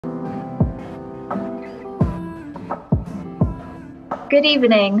Good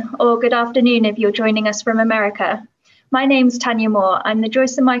evening, or good afternoon if you're joining us from America. My name's Tania Moore. I'm the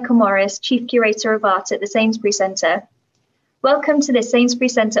Joyce and Michael Morris Chief Curator of Art at the Sainsbury Centre. Welcome to this Sainsbury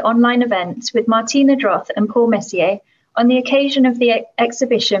Centre online event with Martina Droth and Paul Messier on the occasion of the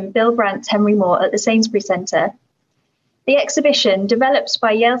exhibition Bill Brandt, Henry Moore at the Sainsbury Centre. The exhibition, developed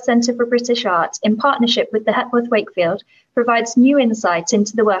by Yale Centre for British Art in partnership with the Hepworth Wakefield, provides new insights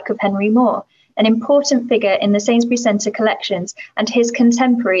into the work of Henry Moore, an important figure in the Sainsbury Centre collections, and his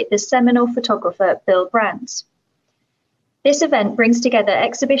contemporary, the seminal photographer Bill Brandt. This event brings together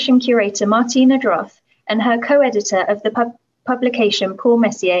exhibition curator Martina Droth and her co-editor of the publication Paul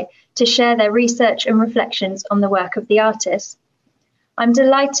Messier to share their research and reflections on the work of the artist. I'm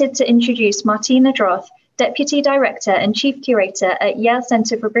delighted to introduce Martina Droth, Deputy Director and Chief Curator at Yale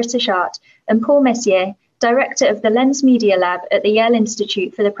Centre for British Art, and Paul Messier, Director of the Lens Media Lab at the Yale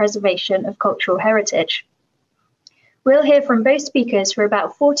Institute for the Preservation of Cultural Heritage. We'll hear from both speakers for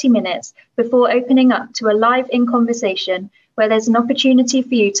about 40 minutes before opening up to a live-in conversation where there's an opportunity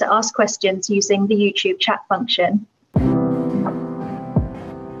for you to ask questions using the YouTube chat function.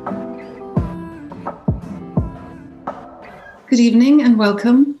 Good evening and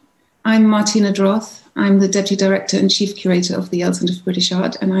welcome. I'm Martina Droth. I'm the Deputy Director and Chief Curator of the Yale Centre for British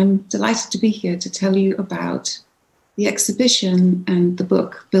Art, and I'm delighted to be here to tell you about the exhibition and the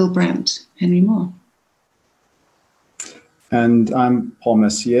book, Bill Brandt, Henry Moore. And I'm Paul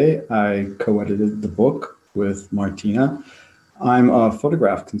Messier. I co-edited the book with Martina. I'm a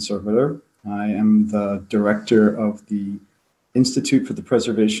photograph conservator. I am the director of the Institute for the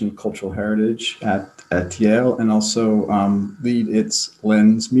Preservation of Cultural Heritage at Yale, and also lead its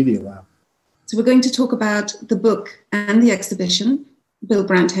Lens Media Lab. So we're going to talk about the book and the exhibition, Bill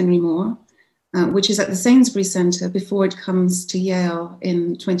Brandt, Henry Moore, which is at the Sainsbury Centre before it comes to Yale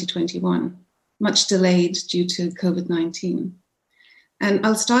in 2021, much delayed due to COVID-19. And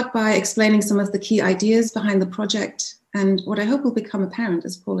I'll start by explaining some of the key ideas behind the project. And what I hope will become apparent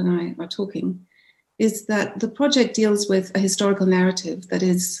as Paul and I are talking is that the project deals with a historical narrative that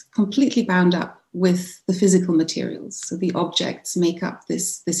is completely bound up with the physical materials. So the objects make up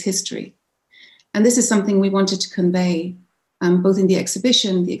this history. And this is something we wanted to convey both in the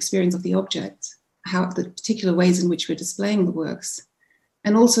exhibition, the experience of the object, how the particular ways in which we're displaying the works,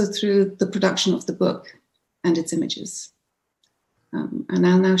 and also through the production of the book and its images. And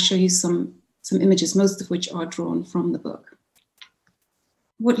I'll now show you some images, most of which are drawn from the book.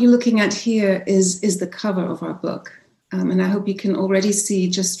 What you're looking at here is the cover of our book. And I hope you can already see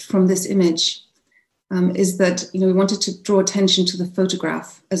just from this image is that we wanted to draw attention to the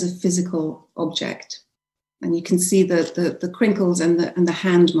photograph as a physical object. And you can see the crinkles and the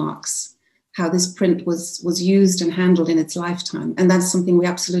hand marks, how this print was used and handled in its lifetime. And that's something we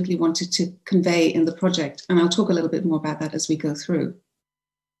absolutely wanted to convey in the project. And I'll talk a little bit more about that as we go through.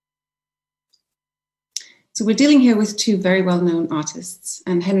 So we're dealing here with two very well-known artists.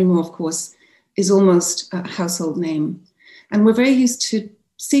 And Henry Moore, of course, is almost a household name. And we're very used to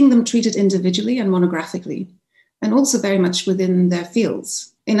seeing them treated individually and monographically, and also very much within their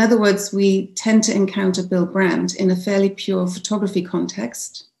fields. In other words, we tend to encounter Bill Brandt in a fairly pure photography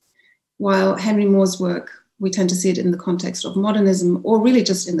context, while Henry Moore's work, we tend to see it in the context of modernism, or really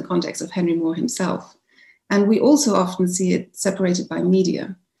just in the context of Henry Moore himself. And we also often see it separated by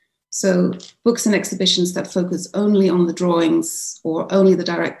media. So books and exhibitions that focus only on the drawings or only the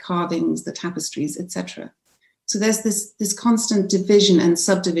direct carvings, the tapestries, etc. So there's this constant division and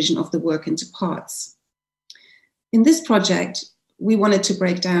subdivision of the work into parts. In this project, we wanted to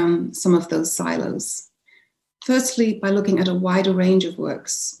break down some of those silos. Firstly, by looking at a wider range of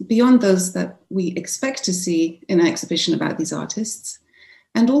works, beyond those that we expect to see in an exhibition about these artists,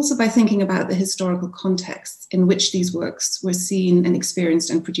 and also by thinking about the historical contexts in which these works were seen and experienced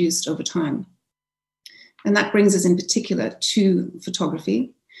and produced over time. And that brings us in particular to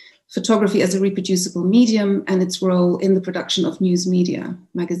photography as a reproducible medium and its role in the production of news media,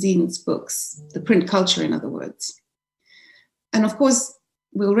 magazines, books, the print culture, in other words. And of course,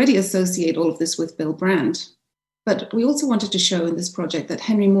 we already associate all of this with Bill Brandt, but we also wanted to show in this project that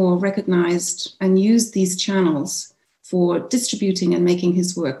Henry Moore recognized and used these channels for distributing and making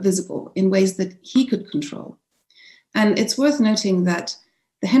his work visible in ways that he could control. And it's worth noting that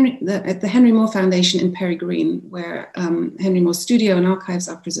at the Henry Moore Foundation in Perry Green, where Henry Moore's studio and archives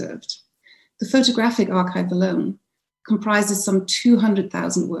are preserved, the photographic archive alone comprises some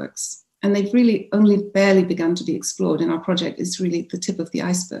 200,000 works. And they've really only barely begun to be explored, and our project is really the tip of the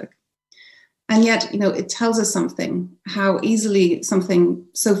iceberg. And yet, it tells us something, how easily something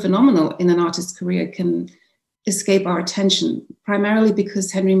so phenomenal in an artist's career can escape our attention, primarily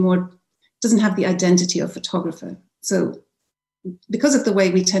because Henry Moore doesn't have the identity of photographer. So because of the way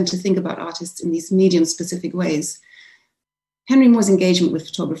we tend to think about artists in these medium-specific ways, Henry Moore's engagement with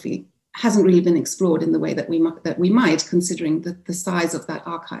photography hasn't really been explored in the way that we might, considering the size of that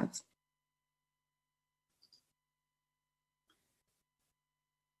archive.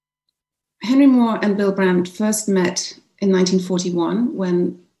 Henry Moore and Bill Brandt first met in 1941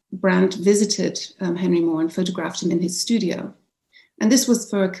 when Brandt visited Henry Moore and photographed him in his studio. And this was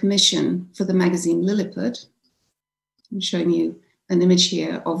for a commission for the magazine Lilliput. I'm showing you an image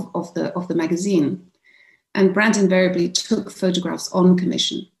here of the magazine. And Brandt invariably took photographs on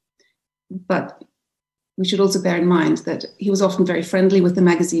commission. But we should also bear in mind that he was often very friendly with the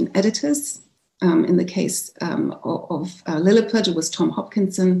magazine editors. In the case of Lilliput, it was Tom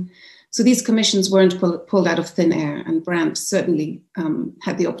Hopkinson. So these commissions weren't pulled out of thin air, and Brandt certainly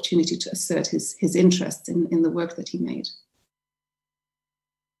had the opportunity to assert his interest in the work that he made.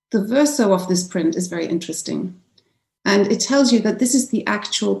 The verso of this print is very interesting, and it tells you that this is the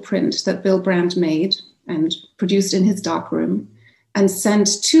actual print that Bill Brandt made and produced in his darkroom and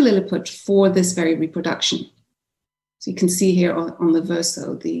sent to Lilliput for this very reproduction. So you can see here on the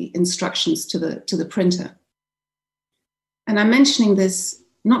verso the instructions to the printer. And I'm mentioning this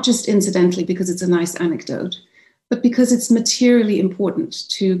not just incidentally because it's a nice anecdote, but because it's materially important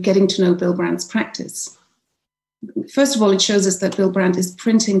to getting to know Bill Brandt's practice. First of all, it shows us that Bill Brandt is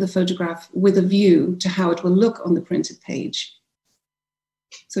printing the photograph with a view to how it will look on the printed page.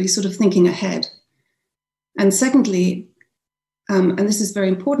 So he's sort of thinking ahead. And secondly, and this is very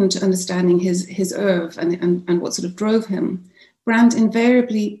important to understanding his oeuvre and what sort of drove him, Brandt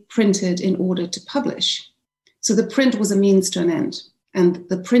invariably printed in order to publish. So the print was a means to an end, and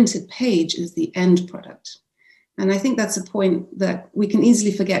the printed page is the end product. And I think that's a point that we can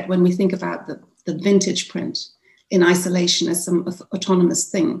easily forget when we think about the vintage print in isolation as some autonomous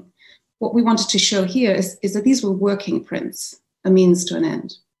thing. What we wanted to show here is that these were working prints, a means to an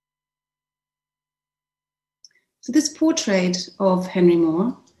end. So this portrait of Henry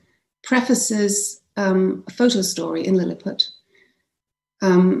Moore prefaces a photo story in Lilliput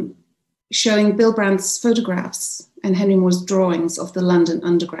showing Bill Brandt's photographs and Henry Moore's drawings of the London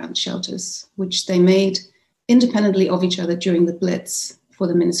underground shelters, which they made independently of each other during the Blitz for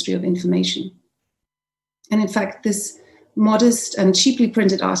the Ministry of Information. And in fact, this modest and cheaply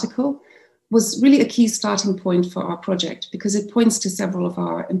printed article was really a key starting point for our project because it points to several of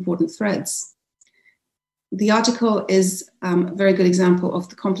our important threads. The article is a very good example of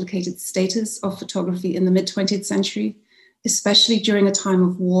the complicated status of photography in the mid-20th century, especially during a time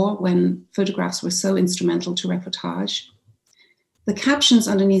of war when photographs were so instrumental to reportage. The captions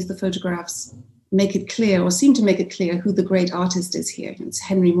underneath the photographs make it clear, or seem to make it clear, who the great artist is here. It's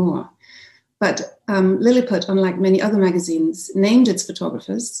Henry Moore. But Lilliput, unlike many other magazines, named its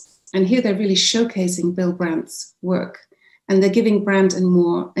photographers, and here they're really showcasing Bill Brandt's work, and they're giving Brandt and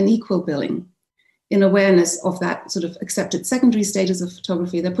Moore an equal billing. In awareness of that sort of accepted secondary status of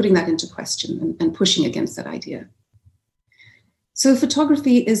photography, they're putting that into question and pushing against that idea. So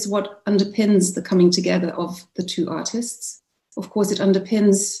photography is what underpins the coming together of the two artists. Of course, it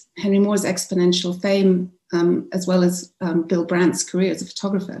underpins Henry Moore's exponential fame, as well as Bill Brandt's career as a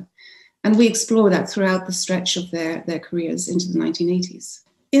photographer. And we explore that throughout the stretch of their careers into the 1980s.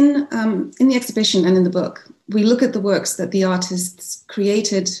 In the exhibition and in the book, we look at the works that the artists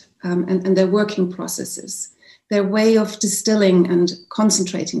created and their working processes, their way of distilling and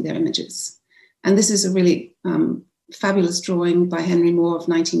concentrating their images. And this is a really fabulous drawing by Henry Moore of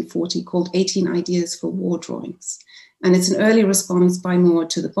 1940 called 18 Ideas for War Drawings. And it's an early response by Moore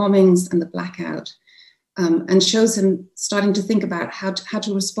to the bombings and the blackout, and shows him starting to think about how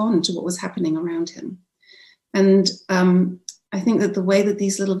to respond to what was happening around him. And I think that the way that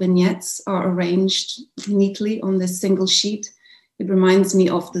these little vignettes are arranged neatly on this single sheet, it reminds me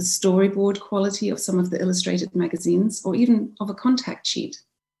of the storyboard quality of some of the illustrated magazines, or even of a contact sheet.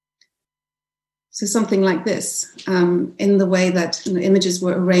 So something like this, in the way that images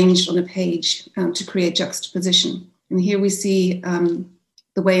were arranged on a page to create juxtaposition. And here we see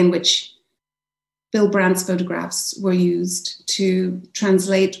the way in which Bill Brandt's photographs were used to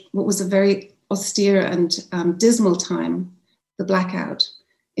translate what was a very austere and dismal time, the blackout,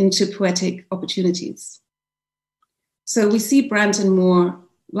 into poetic opportunities. So we see Brandt and Moore,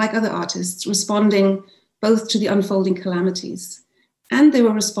 like other artists, responding both to the unfolding calamities, and they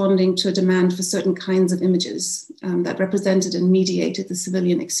were responding to a demand for certain kinds of images that represented and mediated the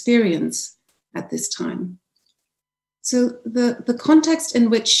civilian experience at this time. So the context in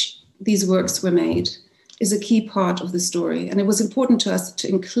which these works were made is a key part of the story. And it was important to us to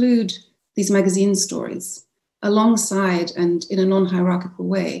include these magazine stories alongside and in a non-hierarchical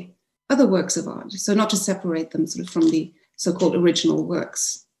way, other works of art. So not to separate them sort of from the so-called original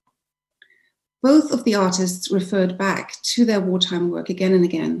works. Both of the artists referred back to their wartime work again and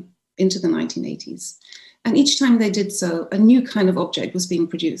again into the 1980s. And each time they did so, a new kind of object was being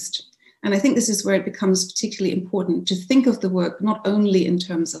produced. And I think this is where it becomes particularly important to think of the work not only in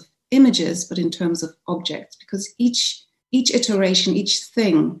terms of images, but in terms of objects, because each iteration, each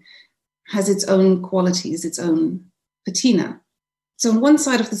thing has its own qualities, its own patina. So on one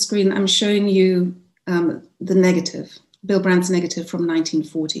side of the screen, I'm showing you the negative, Bill Brandt's negative from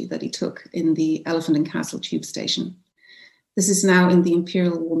 1940 that he took in the Elephant and Castle tube station. This is now in the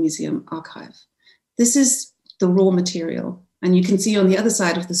Imperial War Museum archive. This is the raw material. And you can see on the other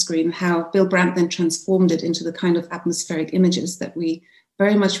side of the screen how Bill Brandt then transformed it into the kind of atmospheric images that we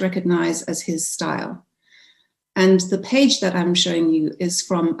very much recognize as his style. And the page that I'm showing you is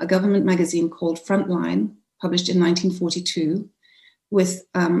from a government magazine called Frontline, published in 1942, with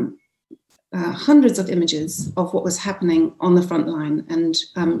hundreds of images of what was happening on the front line and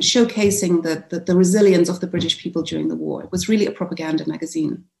showcasing the resilience of the British people during the war. It was really a propaganda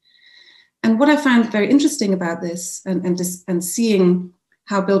magazine. And what I found very interesting about this and seeing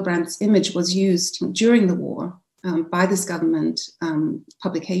how Bill Brandt's image was used during the war by this government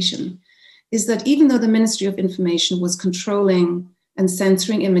publication is that even though the Ministry of Information was controlling and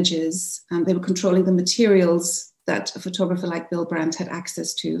censoring images, they were controlling the materials that a photographer like Bill Brandt had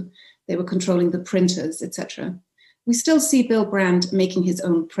access to, they were controlling the printers, etc. We still see Bill Brandt making his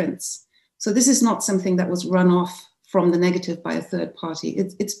own prints. So this is not something that was run off from the negative by a third party.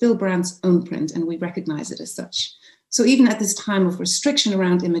 It's Bill Brandt's own print, and we recognize it as such. So even at this time of restriction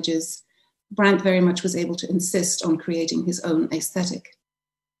around images, Brandt very much was able to insist on creating his own aesthetic.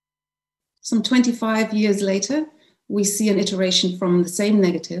 Some 25 years later, we see an iteration from the same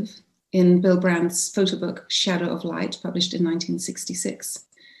negative in Bill Brandt's photo book, Shadow of Light, published in 1966.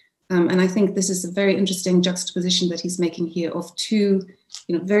 And I think this is a very interesting juxtaposition that he's making here of two,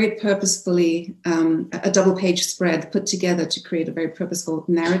 very purposefully, a double page spread put together to create a very purposeful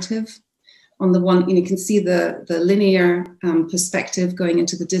narrative. On the one, you can see the linear perspective going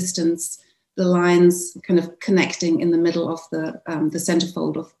into the distance, the lines kind of connecting in the middle of the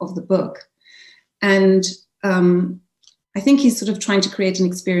centerfold of the book. And I think he's sort of trying to create an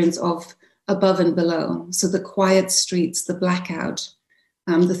experience of above and below. So the quiet streets, the blackout,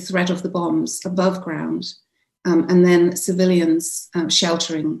 the threat of the bombs above ground, and then civilians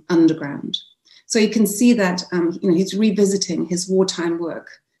sheltering underground. So you can see that he's revisiting his wartime work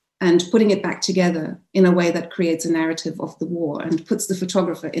and putting it back together in a way that creates a narrative of the war and puts the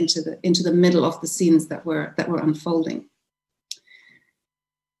photographer into the middle of the scenes that were unfolding.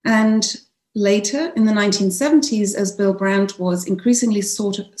 And later, in the 1970s, as Bill Brandt was increasingly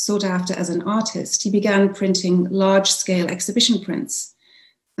sought after as an artist, he began printing large-scale exhibition prints.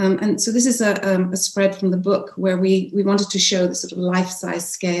 And so this is a spread from the book where we wanted to show the sort of life-size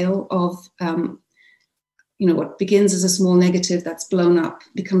scale of, what begins as a small negative that's blown up,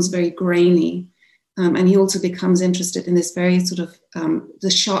 becomes very grainy. And he also becomes interested in this very sort of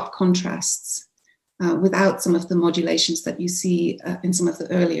the sharp contrasts without some of the modulations that you see in some of the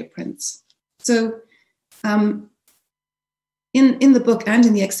earlier prints. So in the book and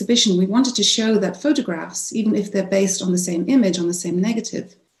in the exhibition, we wanted to show that photographs, even if they're based on the same image, on the same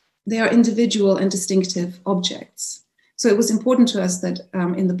negative, they are individual and distinctive objects. So it was important to us that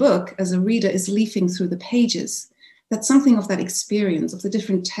in the book, as a reader is leafing through the pages, that something of that experience of the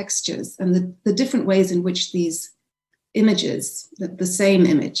different textures and the different ways in which these images, the same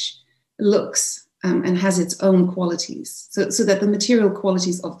image, looks and has its own qualities, so that the material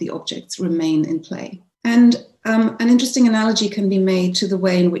qualities of the objects remain in play. And an interesting analogy can be made to the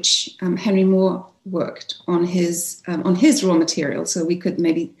way in which Henry Moore worked on his raw material. So we could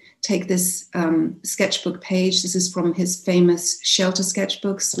maybe take this sketchbook page. This is from his famous shelter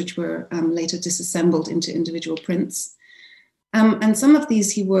sketchbooks, which were later disassembled into individual prints. And some of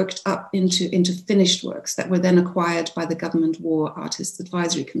these he worked up into finished works that were then acquired by the Government War Artists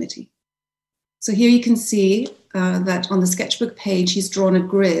Advisory Committee. So here you can see that on the sketchbook page, he's drawn a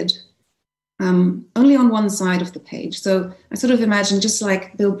grid only on one side of the page. So I sort of imagine, just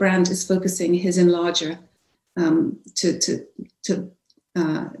like Bill Brandt is focusing his enlarger to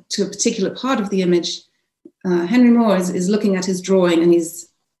a particular part of the image, Henry Moore is looking at his drawing and he's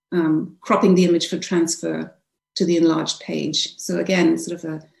cropping the image for transfer to the enlarged page. So again, sort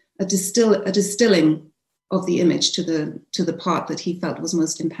of a distilling of the image to the part that he felt was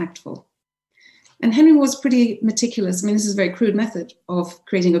most impactful. And Henry was pretty meticulous. I mean, this is a very crude method of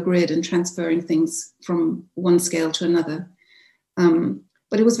creating a grid and transferring things from one scale to another.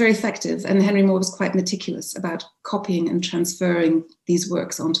 But it was very effective. And Henry Moore was quite meticulous about copying and transferring these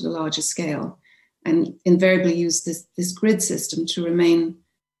works onto the larger scale. and invariably used this grid system to remain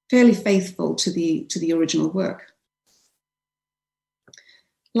fairly faithful to the original work.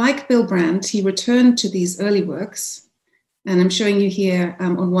 Like Bill Brandt, he returned to these early works, and I'm showing you here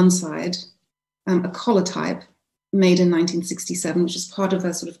on one side a collotype made in 1967, which is part of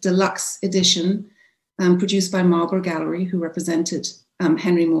a sort of deluxe edition produced by Marlborough Gallery, who represented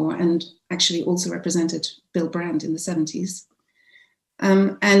Henry Moore and actually also represented Bill Brandt in the 70s.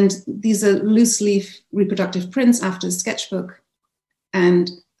 And these are loose leaf reproductive prints after a sketchbook. And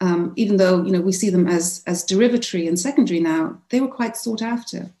even though we see them as derivatory and secondary now, they were quite sought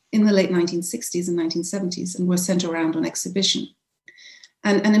after in the late 1960s and 1970s and were sent around on exhibition.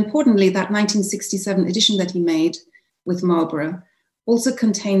 And importantly, that 1967 edition that he made with Marlborough also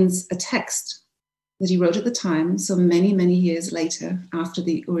contains a text that he wrote at the time, so many, many years later after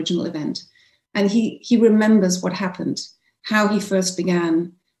the original event. And he remembers what happened, how he first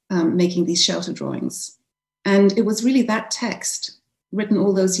began making these shelter drawings. And it was really that text written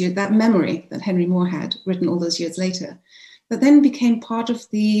all those years, that memory that Henry Moore had written all those years later, that then became part of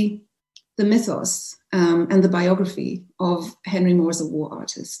the mythos and the biography of Henry Moore as a war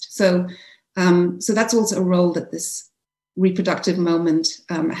artist. So that's also a role that this reproductive moment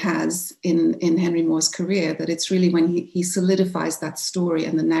has in Henry Moore's career, that it's really when he solidifies that story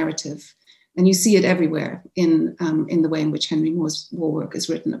and the narrative. And you see it everywhere in the way in which Henry Moore's war work is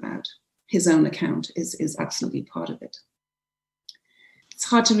written about. His own account is absolutely part of it. It's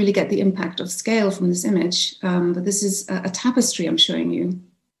hard to really get the impact of scale from this image, but this is a tapestry I'm showing you,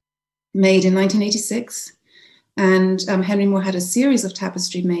 made in 1986. And Henry Moore had a series of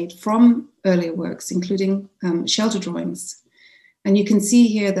tapestry made from earlier works, including shelter drawings. And you can see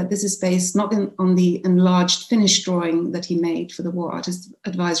here that this is based not on the enlarged finished drawing that he made for the War Artists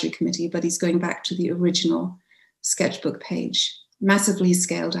Advisory Committee, but he's going back to the original sketchbook page, massively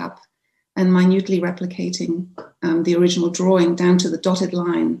scaled up and minutely replicating the original drawing down to the dotted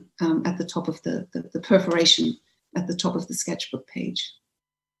line at the top of the perforation at the top of the sketchbook page.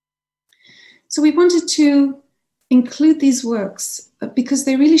 So we wanted to include these works because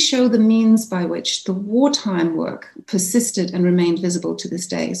they really show the means by which the wartime work persisted and remained visible to this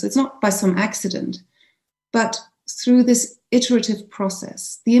day. So it's not by some accident, but through this iterative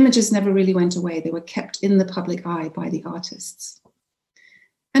process. The images never really went away. They were kept in the public eye by the artists.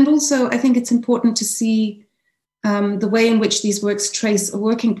 And also, I think it's important to see the way in which these works trace a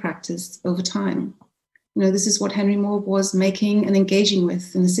working practice over time. This is what Henry Moore was making and engaging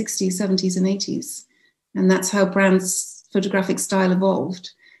with in the 60s, 70s, and 80s. And that's how Brandt's photographic style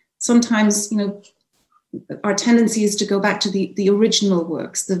evolved. Sometimes, our tendency is to go back to the original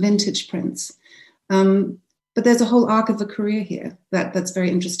works, the vintage prints. But there's a whole arc of a career here that's very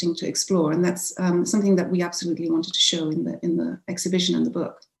interesting to explore. And that's something that we absolutely wanted to show in the exhibition and the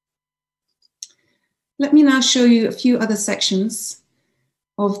book. Let me now show you a few other sections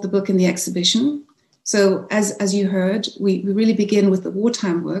of the book in the exhibition. So as you heard, we really begin with the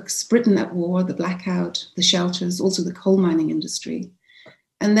wartime works, Britain at war, the blackout, the shelters, also the coal mining industry.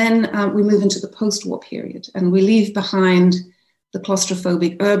 And then we move into the post-war period, and we leave behind the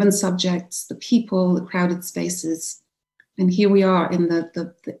claustrophobic urban subjects, the people, the crowded spaces. And here we are in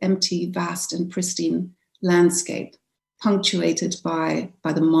the empty, vast and pristine landscape, punctuated by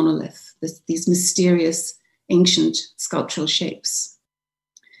the monolith, these mysterious ancient sculptural shapes.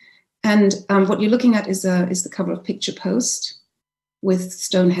 And what you're looking at is the cover of Picture Post with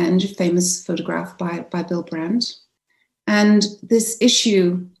Stonehenge, a famous photograph by Bill Brandt. And this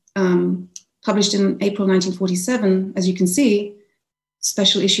issue, published in April 1947, as you can see,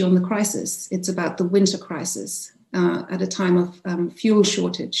 special issue on the crisis. It's about the winter crisis at a time of fuel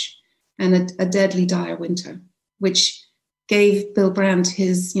shortage and a deadly dire winter, which gave Bill Brandt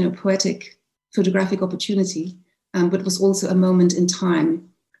his poetic photographic opportunity, but was also a moment in time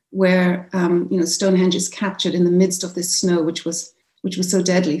where Stonehenge is captured in the midst of this snow, which was so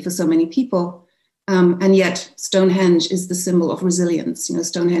deadly for so many people. And yet Stonehenge is the symbol of resilience.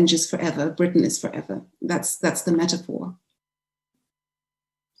 Stonehenge is forever, Britain is forever. That's the metaphor.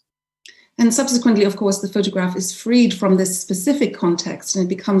 And subsequently, of course, the photograph is freed from this specific context, and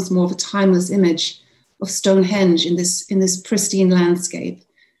it becomes more of a timeless image of Stonehenge in this pristine landscape,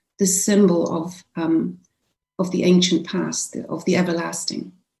 this symbol of the ancient past, of the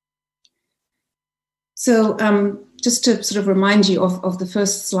everlasting. So just to sort of remind you of the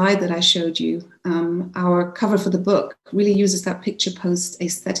first slide that I showed you, our cover for the book really uses that Picture Post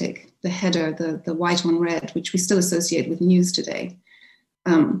aesthetic, the header, the white on red, which we still associate with news today.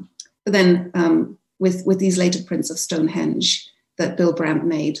 But then with these later prints of Stonehenge that Bill Brandt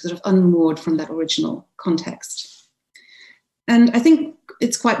made, sort of unmoored from that original context. And I think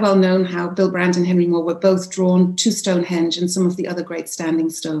it's quite well known how Bill Brandt and Henry Moore were both drawn to Stonehenge and some of the other great standing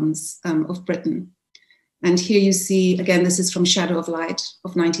stones of Britain. And here you see, again, this is from Shadow of Light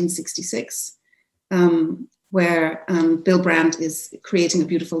of 1966, where Bill Brandt is creating a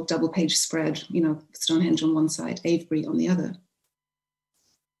beautiful double-page spread, Stonehenge on one side, Avebury on the other.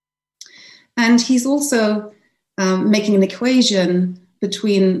 And he's also making an equation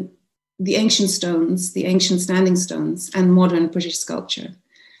between the ancient stones, the ancient standing stones, and modern British sculpture.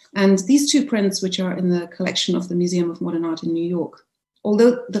 And these two prints, which are in the collection of the Museum of Modern Art in New York,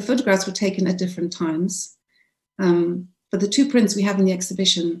 although the photographs were taken at different times, but the two prints we have in the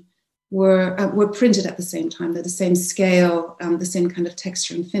exhibition were printed at the same time. They're the same scale, the same kind of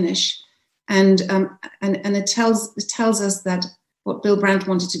texture and finish. And it tells us that what Bill Brandt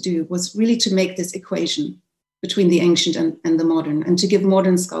wanted to do was really to make this equation between the ancient and the modern, and to give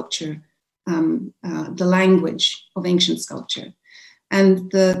modern sculpture the language of ancient sculpture.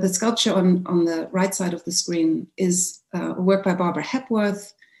 And the sculpture on the right side of the screen is a work by Barbara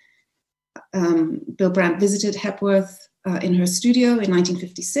Hepworth. Bill Brandt visited Hepworth in her studio in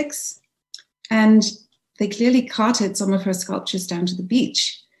 1956, and they clearly carted some of her sculptures down to the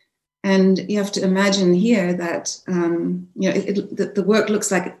beach. And you have to imagine here that the work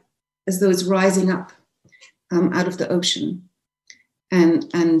looks like as though it's rising up out of the ocean.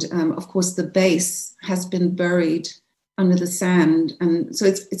 And of course, the base has been buried under the sand. And so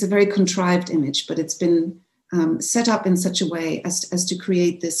it's a very contrived image, but it's been set up in such a way as to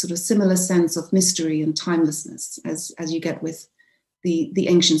create this sort of similar sense of mystery and timelessness as you get with the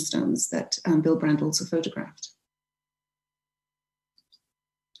ancient stones that Bill Brandt also photographed.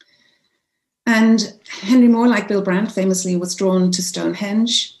 And Henry Moore, like Bill Brandt, famously was drawn to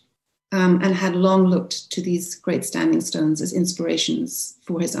Stonehenge and had long looked to these great standing stones as inspirations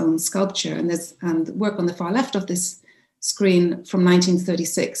for his own sculpture. And there's the work on the far left of this screen from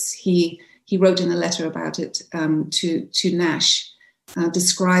 1936. He wrote in a letter about it to Nash,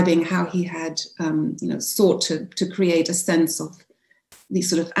 describing how he had sought to create a sense of these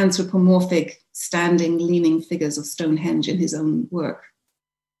sort of anthropomorphic, standing, leaning figures of Stonehenge in his own work.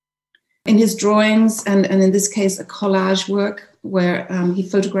 In his drawings, and in this case, a collage work, where he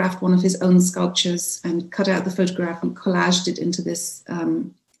photographed one of his own sculptures and cut out the photograph and collaged it into this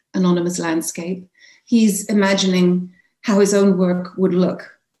anonymous landscape. He's imagining how his own work would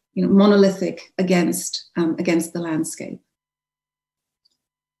look, monolithic against the landscape.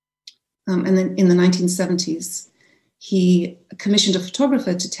 And then in the 1970s, he commissioned a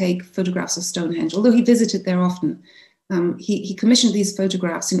photographer to take photographs of Stonehenge. Although he visited there often, he commissioned these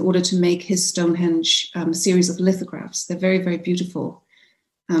photographs in order to make his Stonehenge series of lithographs. They're very, very beautiful.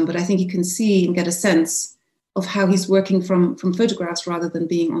 But I think you can see and get a sense of how he's working from photographs rather than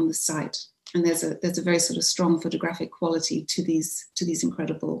being on the site. And there's a very sort of strong photographic quality to these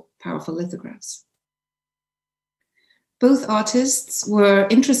incredible, powerful lithographs. Both artists were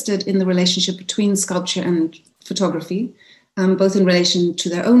interested in the relationship between sculpture and photography, both in relation to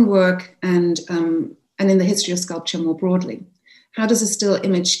their own work and in the history of sculpture more broadly. How does a still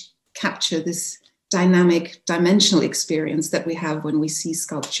image capture this dynamic, dimensional experience that we have when we see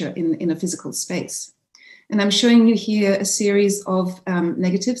sculpture in a physical space? And I'm showing you here a series of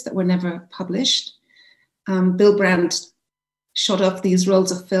negatives that were never published. Bill Brandt shot off these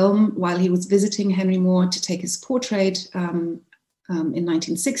rolls of film while he was visiting Henry Moore to take his portrait in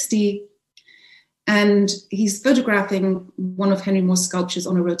 1960. And he's photographing one of Henry Moore's sculptures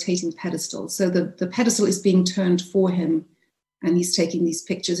on a rotating pedestal. So the pedestal is being turned for him, and he's taking these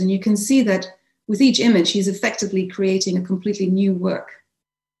pictures. And you can see that with each image, he's effectively creating a completely new work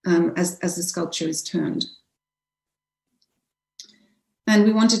as the sculpture is turned. And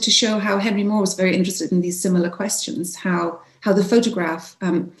we wanted to show how Henry Moore was very interested in these similar questions, how the photograph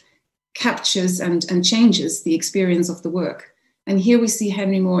captures and changes the experience of the work. And here we see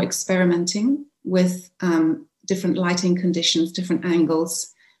Henry Moore experimenting with different lighting conditions, different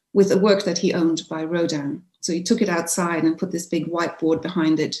angles, with a work that he owned by Rodin. So he took it outside and put this big whiteboard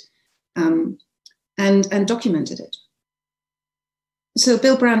behind it and documented it. So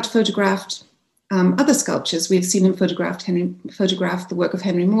Bill Brandt photographed other sculptures. We've seen him photograph the work of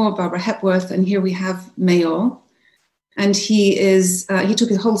Henry Moore, Barbara Hepworth, and here we have Mayol. And he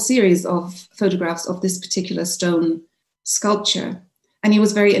took a whole series of photographs of this particular stone sculpture. And he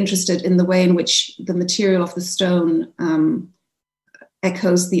was very interested in the way in which the material of the stone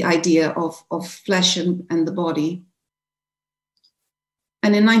echoes the idea of flesh and the body.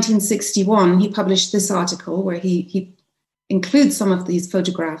 And in 1961, he published this article where he includes some of these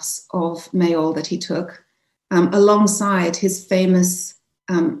photographs of Mayol that he took alongside his famous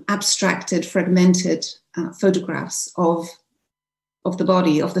abstracted, fragmented photographs of the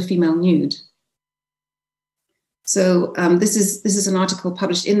body of the female nude. So this is an article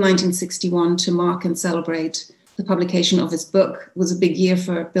published in 1961 to mark and celebrate the publication of his book. It was a big year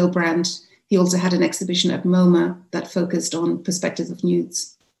for Bill Brandt. He also had an exhibition at MoMA that focused on perspectives of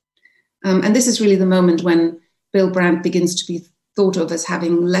nudes. And this is really the moment when Bill Brandt begins to be thought of as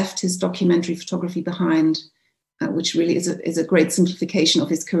having left his documentary photography behind, which really is a great simplification of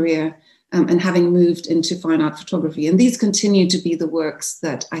his career, and having moved into fine art photography. And these continue to be the works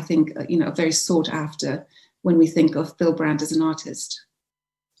that I think are very sought after when we think of Bill Brandt as an artist.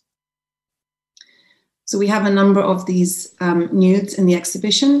 So we have a number of these nudes in the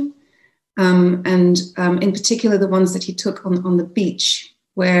exhibition, and in particular the ones that he took on the beach,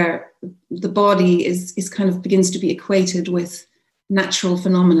 where the body is kind of begins to be equated with natural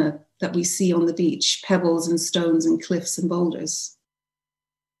phenomena that we see on the beach, pebbles and stones and cliffs and boulders.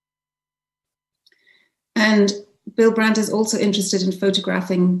 And Bill Brandt is also interested in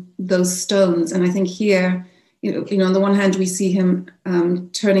photographing those stones. And I think here, on the one hand, we see him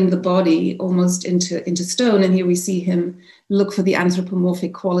turning the body almost into stone. And here we see him look for the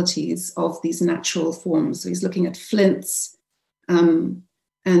anthropomorphic qualities of these natural forms. So he's looking at flints and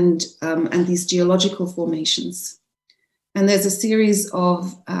these geological formations. And there's a series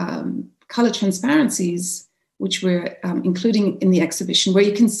of color transparencies, which we're including in the exhibition, where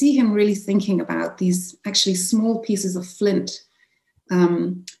you can see him really thinking about these actually small pieces of flint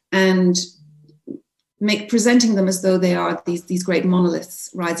and presenting them as though they are these great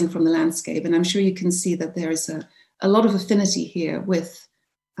monoliths rising from the landscape. And I'm sure you can see that there is a lot of affinity here with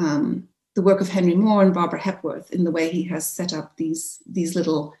the work of Henry Moore and Barbara Hepworth in the way he has set up these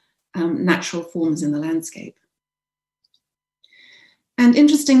little natural forms in the landscape. And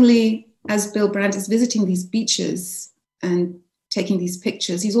interestingly, as Bill Brandt is visiting these beaches and taking these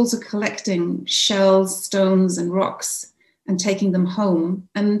pictures, he's also collecting shells, stones, and rocks and taking them home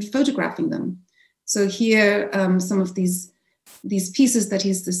and photographing them. So here, some of these pieces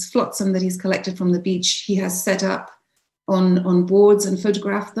this flotsam that he's collected from the beach, he has set up on boards and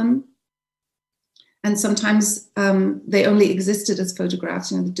photographed them. And sometimes they only existed as photographs,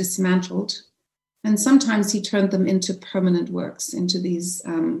 dismantled. And sometimes he turned them into permanent works, into these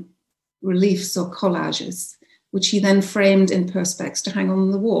reliefs or collages, which he then framed in perspex to hang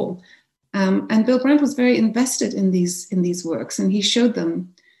on the wall. And Bill Brandt was very invested in these works, and he showed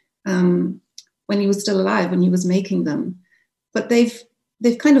them when he was still alive, when he was making them. But they've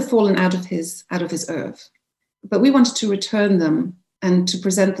kind of fallen out of his oeuvre. But we wanted to return them and to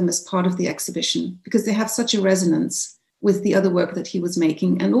present them as part of the exhibition because they have such a resonance with the other work that he was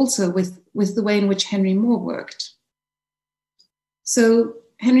making, and also with the way in which Henry Moore worked. So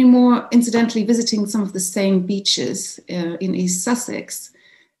Henry Moore, incidentally visiting some of the same beaches in East Sussex,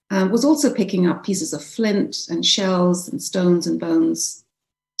 was also picking up pieces of flint and shells and stones and bones,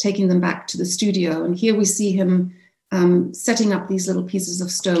 taking them back to the studio. And here we see him setting up these little pieces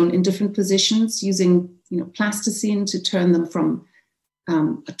of stone in different positions, using plasticine to turn them from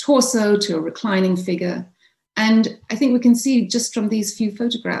a torso to a reclining figure. And I think we can see just from these few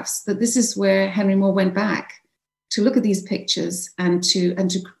photographs that this is where Henry Moore went back to look at these pictures and to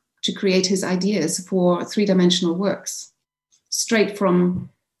create his ideas for three-dimensional works, straight from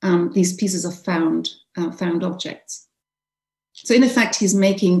these pieces of found objects. So in effect, he's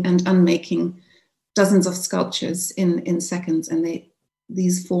making and unmaking dozens of sculptures in seconds, and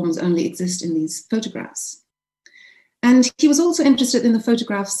these forms only exist in these photographs. And he was also interested in the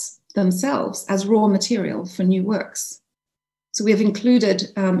photographs themselves as raw material for new works. So we have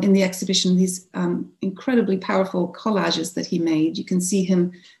included in the exhibition these incredibly powerful collages that he made. You can see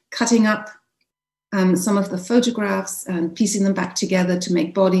him cutting up some of the photographs and piecing them back together to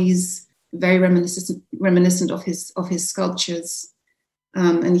make bodies, very reminiscent of his sculptures.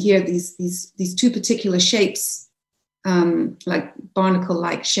 And here these two particular shapes, like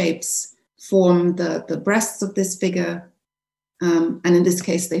barnacle-like shapes, form the breasts of this figure. And in this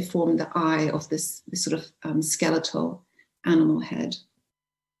case, they form the eye of this sort of skeletal animal head.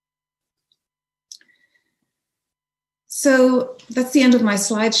 So that's the end of my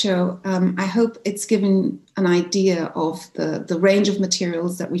slideshow. I hope it's given an idea of the range of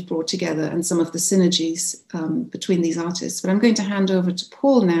materials that we've brought together and some of the synergies between these artists. But I'm going to hand over to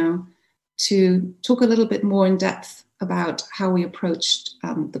Paul now to talk a little bit more in depth about how we approached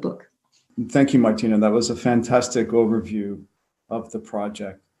the book. Thank you, Martina. That was a fantastic overview of the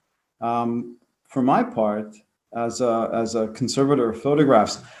project. For my part, as a conservator of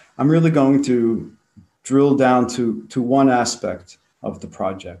photographs, I'm really going to drill down to one aspect of the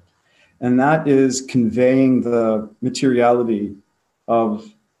project, and that is conveying the materiality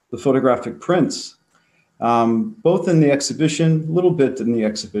of the photographic prints both in the exhibition, a little bit in the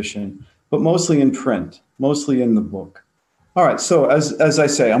exhibition, but mostly in print, mostly in the book. All right, so as I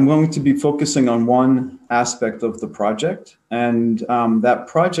say, I'm going to be focusing on one aspect of the project, and that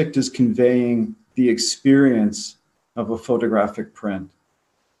project is conveying the experience of a photographic print.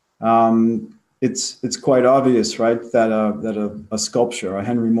 It's quite obvious, right, that a sculpture, a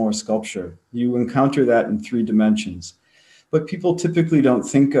Henry Moore sculpture, you encounter that in 3 dimensions. But people typically don't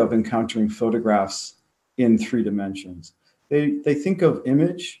think of encountering photographs in 3 dimensions. They think of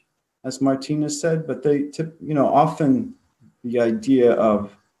image, as Martina said, but often the idea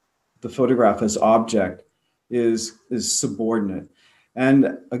of the photograph as object is subordinate.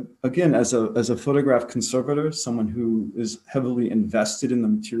 And again, as a photograph conservator, someone who is heavily invested in the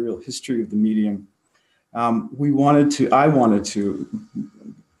material history of the medium, I wanted to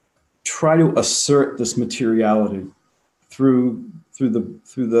try to assert this materiality through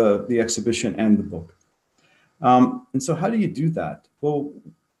the exhibition and the book. And so how do you do that? Well,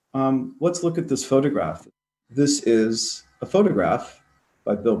 let's look at this photograph. This is a photograph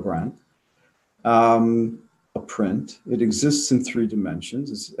by Bill Brandt, a print. It exists in 3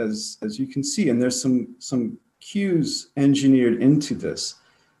 dimensions, as you can see, and there's some cues engineered into this.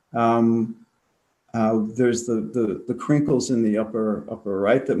 There's the crinkles in the upper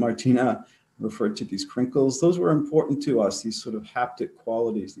right that Martina referred to, these crinkles. Those were important to us, these sort of haptic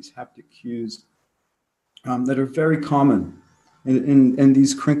qualities, these haptic cues that are very common. And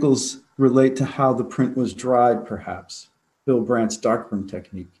these crinkles relate to how the print was dried, perhaps. Bill Brandt's darkroom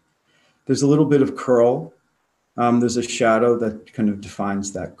technique. There's a little bit of curl. There's a shadow that kind of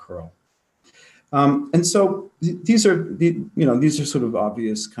defines that curl. And so these are sort of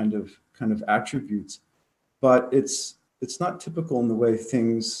obvious kind of attributes, but it's not typical in the way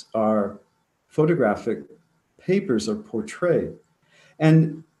things are, photographic papers are portrayed.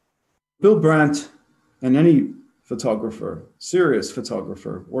 And Bill Brandt and any photographer, serious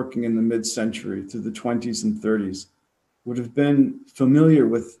photographer working in the mid-century through the 20s and 30s would have been familiar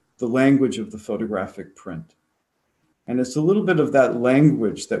with the language of the photographic print. And it's a little bit of that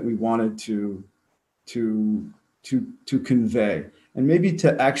language that we wanted to convey, and maybe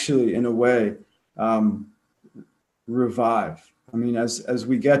to actually, in a way, revive. I mean, as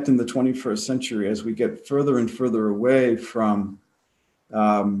we get in the 21st century, as we get further and further away from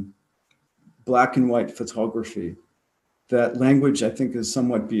black and white photography, that language, I think, is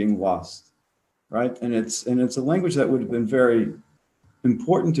somewhat being lost, right? And it's a language that would have been very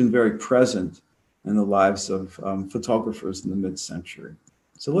important and very present in the lives of photographers in the mid-century.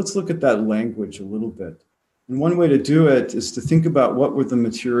 So let's look at that language a little bit. And one way to do it is to think about what were the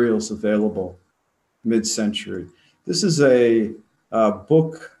materials available mid-century. This is a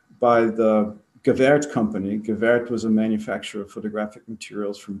book by the Gavert company. Gavert was a manufacturer of photographic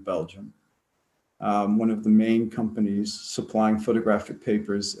materials from Belgium, one of the main companies supplying photographic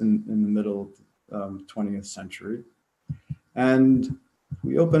papers in the middle of the 20th century. And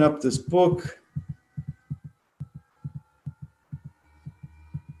we open up this book.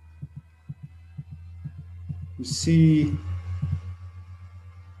 You see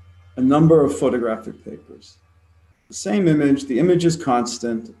a number of photographic papers. The same image, the image is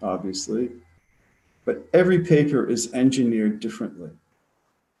constant, obviously, but every paper is engineered differently.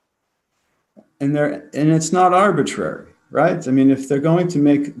 And it's not arbitrary, right? I mean, if they're going to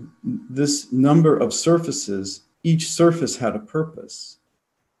make this number of surfaces, each surface had a purpose.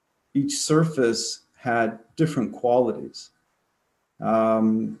 Each surface had different qualities.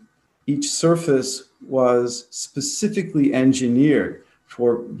 Each surface was specifically engineered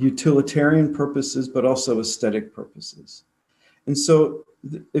for utilitarian purposes, but also aesthetic purposes. And so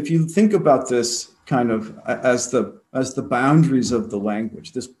if you think about this kind of as the boundaries of the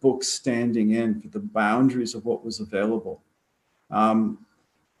language, this book standing in for the boundaries of what was available. But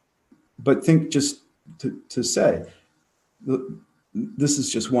think just to say, this is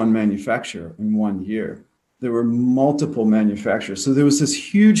just one manufacturer in 1 year. There were multiple manufacturers. So there was this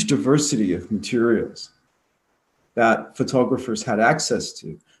huge diversity of materials that photographers had access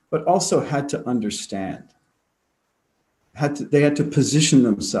to, but also had to understand. They had to position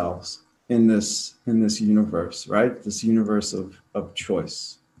themselves in this universe, right? This universe of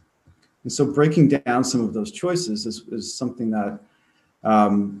choice. And so breaking down some of those choices is something that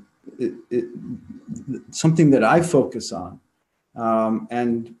something that I focus on.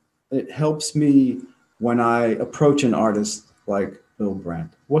 And it helps me when I approach an artist like Bill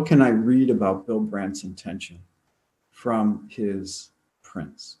Brandt. What can I read about Bill Brandt's intention from his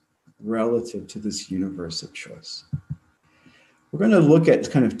prints relative to this universe of choice? We're going to look at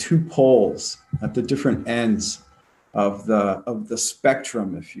kind of 2 poles at the different ends of the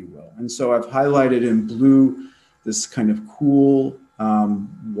spectrum, if you will. And so I've highlighted in blue this kind of cool,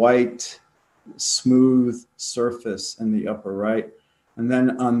 white, smooth surface in the upper right. And then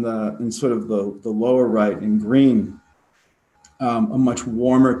in sort of the lower right in green, a much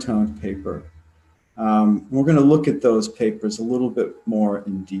warmer toned paper. We're going to look at those papers a little bit more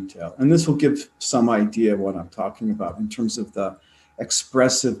in detail. And this will give some idea of what I'm talking about in terms of the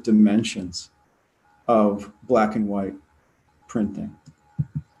expressive dimensions of black and white printing.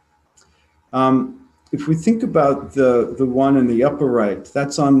 If we think about the one in the upper right,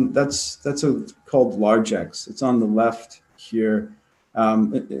 that's called large X. It's on the left here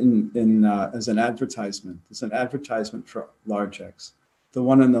as an advertisement. It's an advertisement for large X. The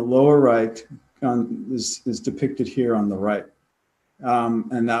one in the lower right is depicted here on the right.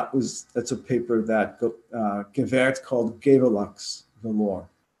 And that's a paper that Gewert called Gewelachs velour.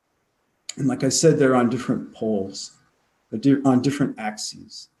 And like I said, they're on different poles, on different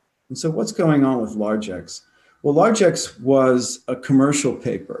axes. And so what's going on with large X? Well, large X was a commercial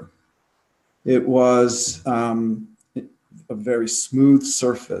paper. It was a very smooth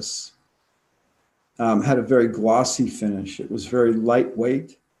surface, had a very glossy finish. It was very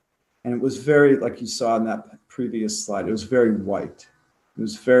lightweight, and it was very, like you saw in that previous slide, it was very white. It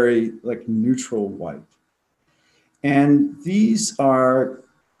was very like neutral white. And these are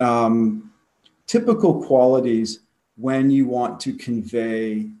typical qualities when you want to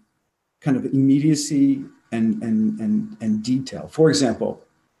convey kind of immediacy and detail. For example,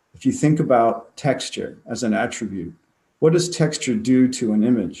 if you think about texture as an attribute, what does texture do to an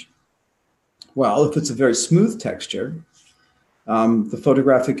image? Well, if it's a very smooth texture, the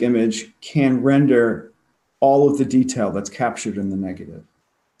photographic image can render all of the detail that's captured in the negative.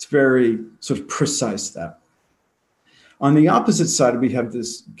 It's very sort of precise that way. On the opposite side, we have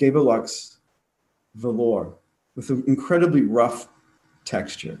this Gewelachs velour with an incredibly rough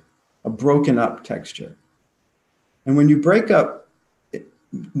texture, a broken up texture. And when you break up,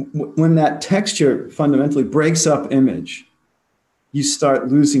 when that texture fundamentally breaks up image, you start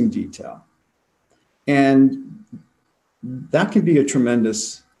losing detail. And that can be a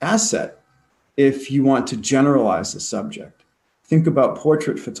tremendous asset if you want to generalize a subject. Think about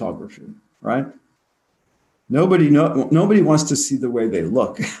portrait photography, right? Nobody wants to see the way they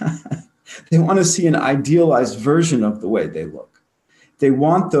look. They want to see an idealized version of the way they look. They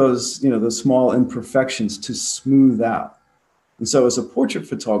want those, those small imperfections to smooth out. And so as a portrait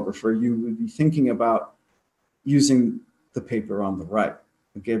photographer, you would be thinking about using the paper on the right,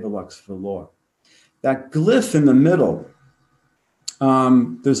 the Gewelachs velour. That glyph in the middle,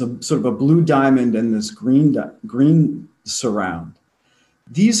 there's a sort of a blue diamond and this green surround.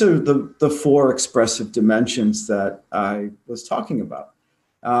 These are the four expressive dimensions that I was talking about.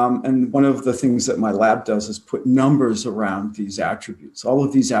 And one of the things that my lab does is put numbers around these attributes. All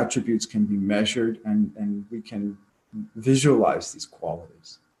of these attributes can be measured and we can visualize these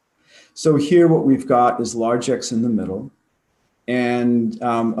qualities. So here what we've got is large X in the middle. And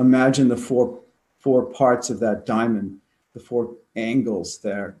imagine the four parts of that diamond, the four angles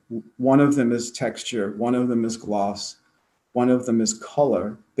there. One of them is texture, one of them is gloss, one of them is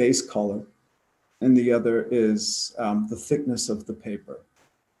color, base color, and the other is the thickness of the paper.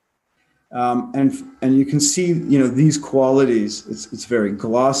 And you can see, these qualities. It's very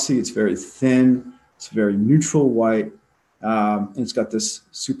glossy, it's very thin, it's very neutral white, and it's got this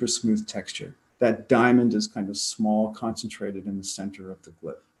super smooth texture. That diamond is kind of small, concentrated in the center of the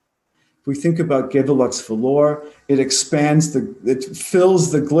glyph. If we think about Gewelachs velour, it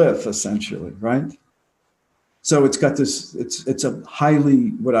fills the glyph essentially, right? So it's got this, it's a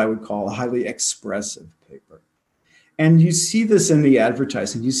what I would call a highly expressive paper. And you see this in the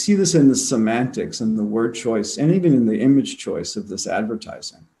advertising, you see this in the semantics and the word choice, and even in the image choice of this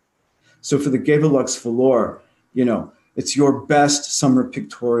advertising. So for the Gewelachs velour, it's your best summer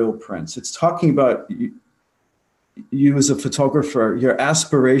pictorial prints. It's talking about you as a photographer, your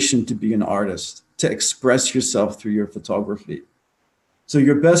aspiration to be an artist, to express yourself through your photography. So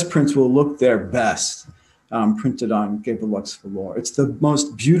your best prints will look their best printed on Gewelachs velour. It's the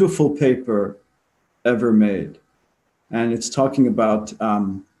most beautiful paper ever made. And it's talking about,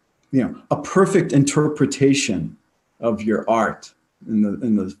 a perfect interpretation of your art in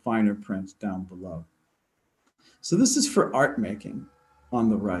the finer print down below. So this is for art making on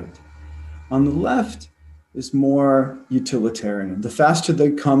the right. On the left is more utilitarian. The faster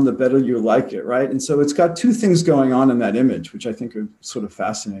they come, the better you like it, right? And so it's got two things going on in that image, which I think are sort of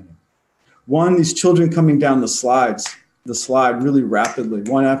fascinating. One, these children coming down the slide really rapidly,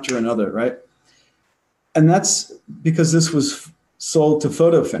 one after another, right? And that's because this was sold to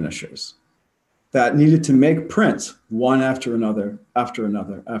photo finishers. that needed to make prints one after another, after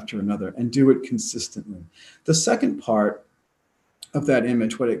another, after another, and do it consistently. The second part of that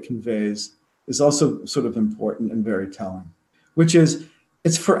image, what it conveys, is also sort of important and very telling, which is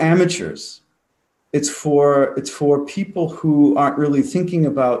it's for amateurs. It's for people who aren't really thinking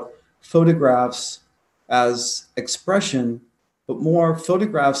about photographs as expression, but more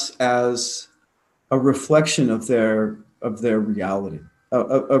photographs as a reflection of their reality,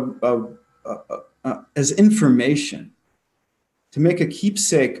 as information, to make a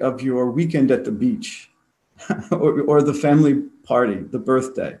keepsake of your weekend at the beach or the family party, the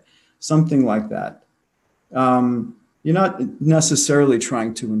birthday, something like that. You're not necessarily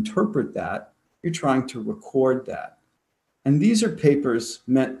trying to interpret that, you're trying to record that. And these are papers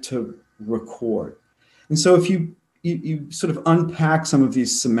meant to record. And so if you sort of unpack some of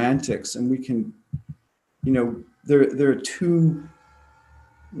these semantics, and we can, there are two,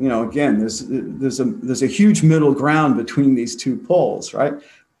 again, there's a huge middle ground between these two poles, right?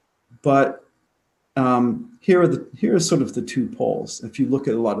 But here are sort of the two poles. If you look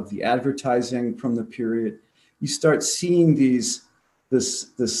at a lot of the advertising from the period, you start seeing this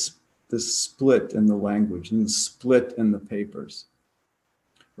split in the language and the split in the papers,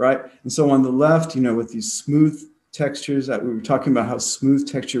 right? And so on the left, with these smooth textures, that we were talking about how smooth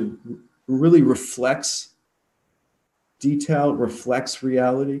texture really reflects detail, reflects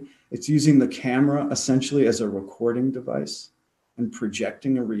reality. It's using the camera essentially as a recording device and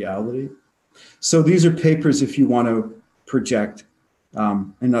projecting a reality. So these are papers if you want to project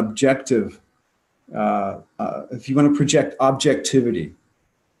an objective, if you want to project objectivity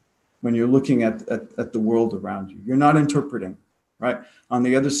when you're looking at the world around you. You're not interpreting, right? On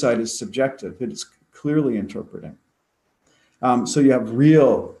the other side is subjective. It's clearly interpreting. So you have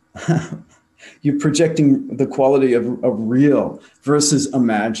real, you're projecting the quality of real versus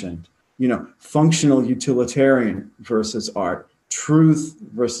imagined, functional utilitarian versus art, truth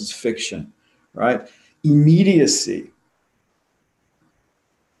versus fiction, right? Immediacy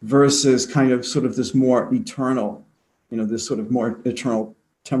versus kind of sort of this more eternal, this sort of more eternal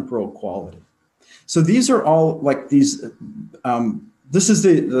temporal quality. So these are all like these, this is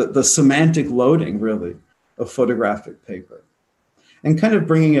the semantic loading really of photographic paper. And kind of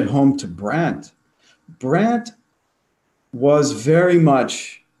bringing it home to Brandt. Brandt was very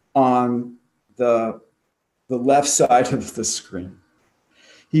much on the left side of the screen.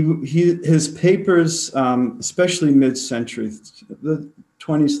 His papers, especially mid-century, the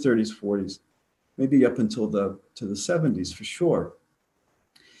 20s, 30s, 40s, maybe up until the 70s for sure,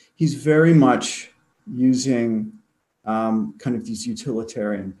 he's very much using kind of these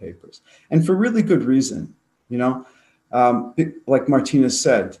utilitarian papers, and for really good reason. Like Martina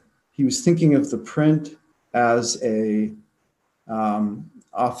said, he was thinking of the print as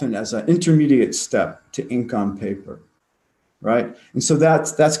often as an intermediate step to ink on paper, right? And so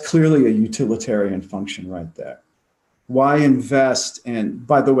that's clearly a utilitarian function right there. Why invest in,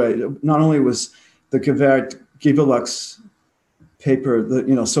 by the way, not only was the Gewert-Gewelux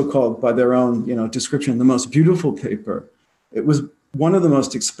paper, so-called by their own, description, the most beautiful paper, it was one of the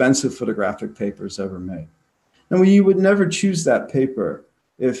most expensive photographic papers ever made. And you would never choose that paper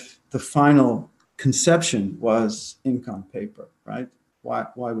if the final conception was ink on paper, right? Why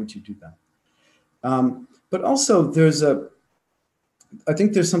would you do that? But also I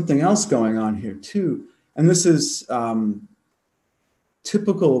think there's something else going on here too. And this is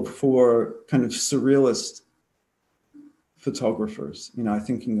typical for kind of surrealist photographers,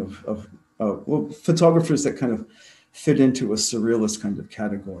 thinking of photographers that kind of fit into a surrealist kind of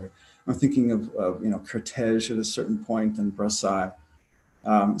category. I'm thinking of Cortège at a certain point and Brassai,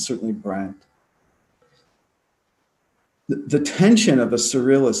 certainly Brandt. The tension of a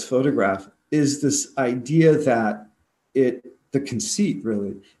surrealist photograph is this idea that the conceit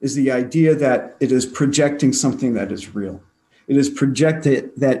really is the idea that it is projecting something that is real. It is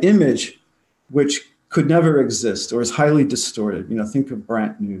projected that image which could never exist or is highly distorted. Think of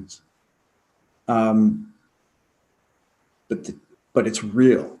Brandt nudes. But it's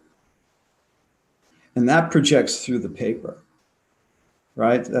real. And that projects through the paper,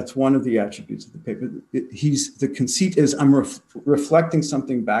 right? That's one of the attributes of the paper. The conceit is I'm reflecting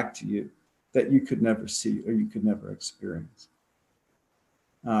something back to you that you could never see or you could never experience.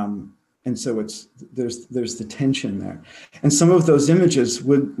 And so there's the tension there. And some of those images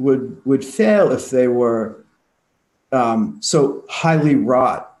would fail if they were so highly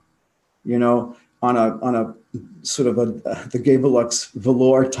wrought, on a sort of the Gewelux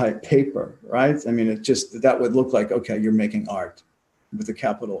velour type paper, right? I mean, that would look like, okay, you're making art with a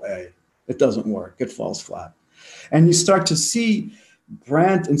capital A. It doesn't work, it falls flat. And you start to see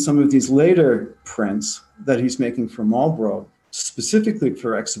Brandt, in some of these later prints that he's making for Marlborough, specifically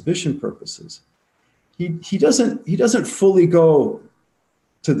for exhibition purposes, he doesn't fully go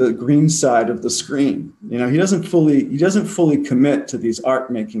to the green side of the screen. You know, he doesn't fully commit to these art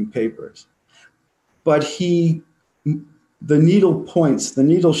making papers, but the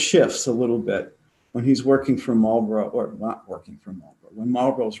needle shifts a little bit when he's working for Marlborough, or not working for Marlborough, when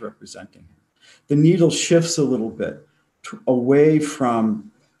Marlborough's representing him. The needle shifts a little bit away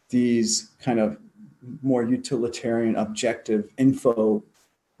from these kind of more utilitarian, objective info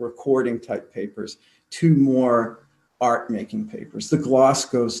recording type papers to more art making papers. The gloss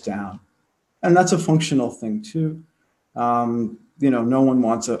goes down, and that's a functional thing too. You know, no one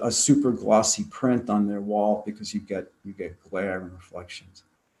wants a super glossy print on their wall because you get glare and reflections.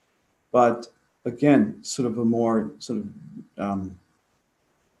 But again, sort of a more sort of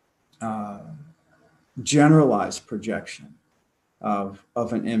generalized projection of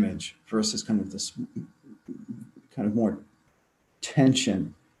an image versus kind of this kind of more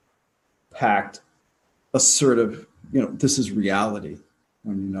tension-packed, assertive, you know, this is reality,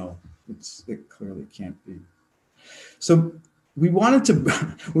 when you know it clearly can't be. So we wanted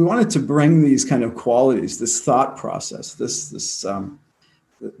to bring these kind of qualities, this thought process, these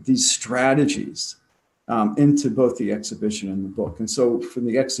strategies into both the exhibition and the book. And so for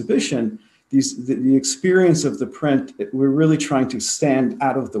the exhibition, the experience of the print, we're really trying to stand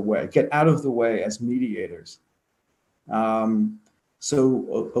out of the way, get out of the way as mediators.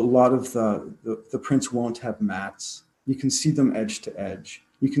 So a lot of the prints won't have mats. You can see them edge to edge.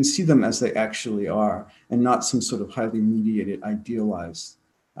 You can see them as they actually are, and not some sort of highly mediated, idealized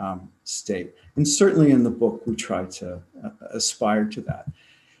state. And certainly in the book, we try to aspire to that.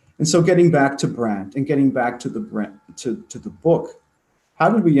 And so getting back to Brandt and getting back to the book, how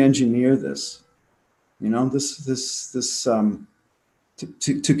did we engineer this? You know,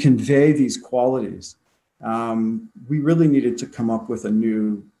 to convey these qualities. We really needed to come up with a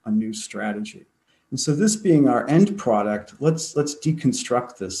new strategy. And so this being our end product, let's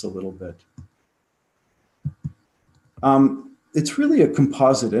deconstruct this a little bit. It's really a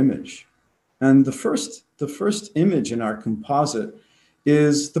composite image. And the first image in our composite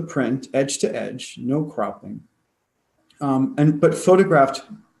is the print, edge to edge, no cropping, but photographed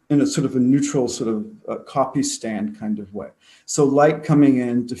in a sort of a neutral sort of copy stand kind of way. So light coming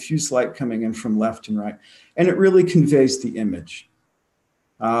in, diffuse light coming in from left and right, and it really conveys the image.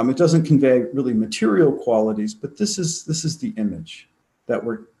 It doesn't convey really material qualities, but this is the image that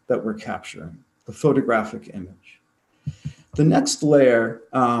we're capturing, the photographic image. The next layer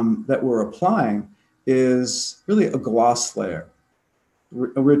that we're applying is really a gloss layer.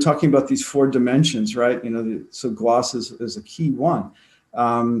 We're talking about these 4 dimensions, right? You know, so gloss is a key one.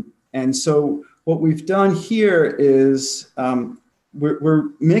 And so what we've done here is we're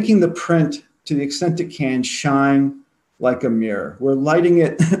making the print, to the extent it can, shine like a mirror. We're lighting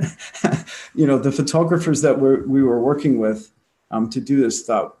it. You know, the photographers that we were working with to do this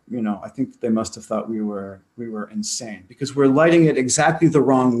thought, you know, I think they must have thought we were insane, because we're lighting it exactly the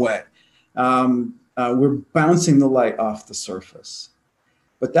wrong way. We're bouncing the light off the surface.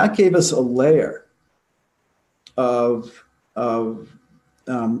 But that gave us a layer that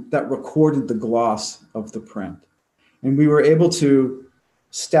recorded the gloss of the print. And we were able to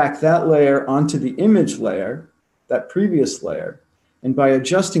stack that layer onto the image layer, that previous layer. And by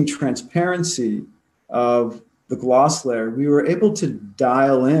adjusting transparency of the gloss layer, we were able to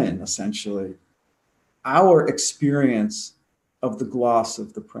dial in, essentially, our experience of the gloss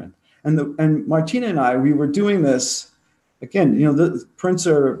of the print. And Martina and I, we were doing this. Again, you know, the prints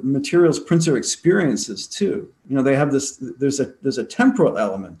are materials, prints are experiences too. You know, they have this, there's a temporal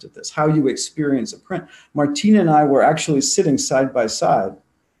element to this, how you experience a print. Martina and I were actually sitting side by side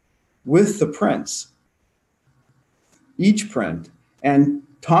with the prints, each print, and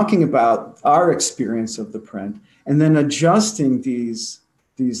talking about our experience of the print, and then adjusting these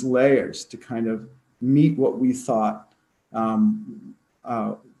layers to kind of meet what we thought,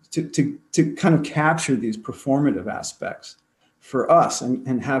 to kind of capture these performative aspects for us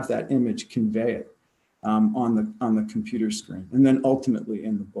and have that image convey it on the computer screen, and then ultimately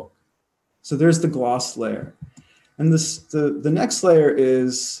in the book. So there's the gloss layer. And the next layer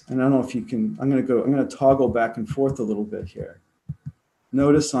is, and I don't know if you can, I'm going to toggle back and forth a little bit here.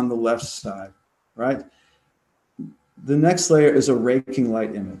 Notice on the left side, right? The next layer is a raking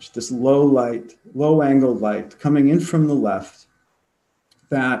light image, this low angle light coming in from the left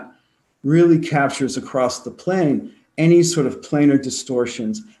that really captures across the plane any sort of planar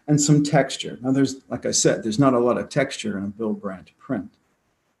distortions and some texture. Now there's, like I said, there's not a lot of texture in a Bill Brandt print.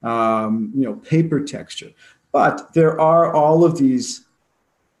 You know, paper texture. But there are all of these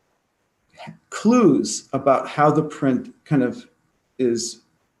clues about how the print kind of is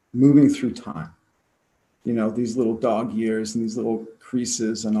moving through time. You know, these little dog ears and these little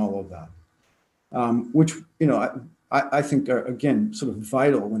creases and all of that, which, you know, I think are, again, sort of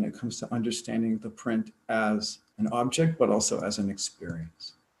vital when it comes to understanding the print as an object, but also as an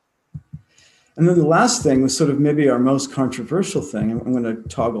experience. And then the last thing was sort of maybe our most controversial thing, and I'm going to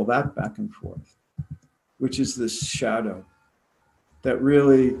toggle that back and forth, which is this shadow that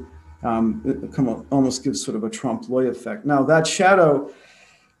really almost gives sort of a trompe-l'oeil effect. Now, that shadow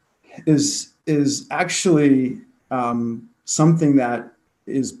is actually something that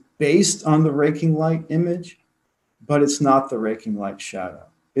is based on the raking light image, but it's not the raking light shadow.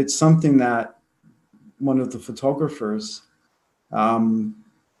 It's something that one of the photographers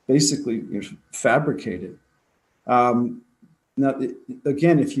basically fabricated. Now,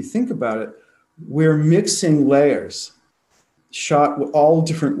 again, if you think about it, we're mixing layers, shot all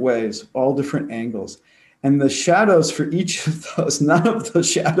different ways, all different angles. And the shadows for each of those, none of the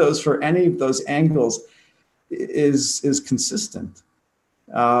shadows for any of those angles is consistent.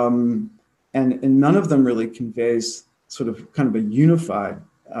 And none of them really conveys sort of kind of a unified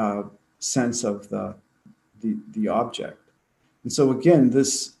sense of the object. And so again,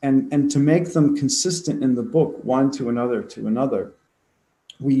 this, and to make them consistent in the book, one to another,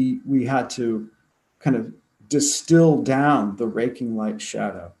 we had to kind of distill down the raking light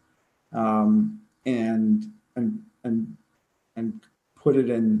shadow and put it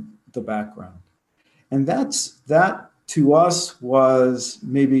in the background. And that to us was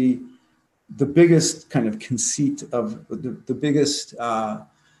maybe the biggest kind of conceit of the biggest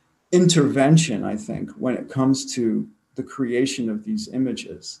intervention, I think, when it comes to the creation of these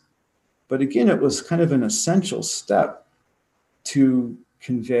images. But again, it was kind of an essential step to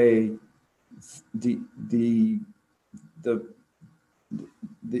convey the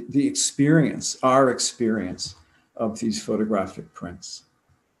experience, our experience of these photographic prints.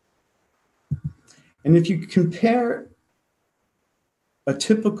 And if you compare a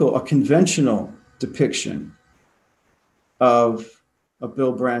conventional depiction of a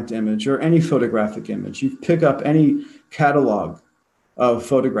Bill Brandt image or any photographic image, you pick up any catalog of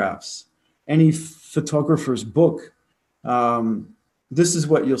photographs, any photographer's book, this is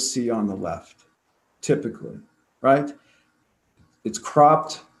what you'll see on the left, typically, right? It's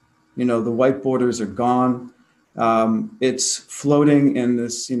cropped, you know, the white borders are gone. It's floating in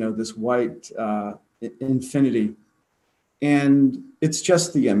this, you know, this white infinity. And it's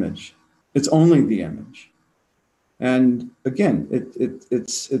just the image. It's only the image. And again,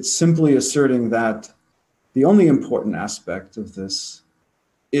 it's simply asserting that the only important aspect of this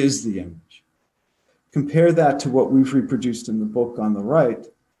is the image. Compare that to what we've reproduced in the book on the right,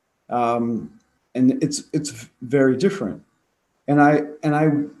 and it's very different. And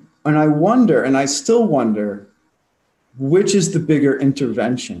I wonder, and I still wonder, which is the bigger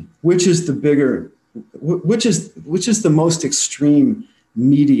intervention? Which is the most extreme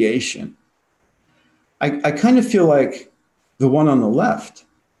mediation? I kind of feel like the one on the left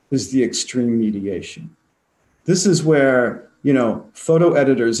is the extreme mediation. This is where, you know, photo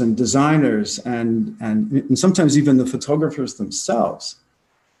editors and designers and sometimes even the photographers themselves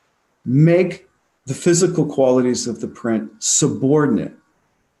make the physical qualities of the print subordinate,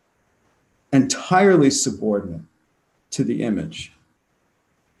 entirely subordinate to the image.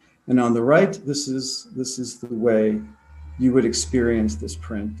 And on the right, this is the way you would experience this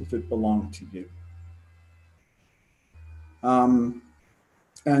print if it belonged to you. You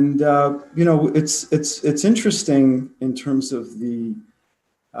know, it's interesting in terms of the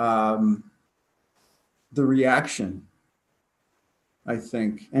reaction, I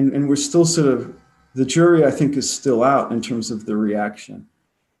think, and we're still sort of, the jury, I think, is still out in terms of the reaction.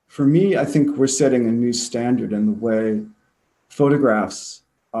 For me, I think we're setting a new standard in the way photographs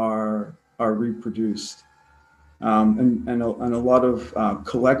are reproduced, and a lot of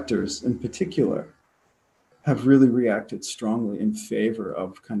collectors in particular have really reacted strongly in favor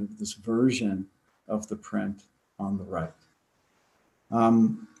of kind of this version of the print on the right.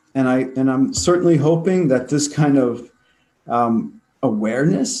 And I'm certainly hoping that this kind of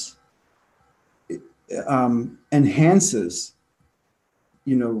awareness enhances,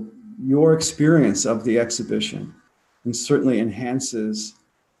 you know, your experience of the exhibition, and certainly enhances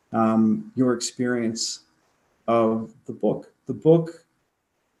your experience of the book. The book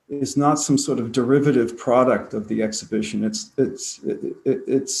is not some sort of derivative product of the exhibition. It's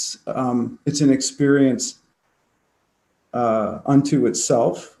an experience unto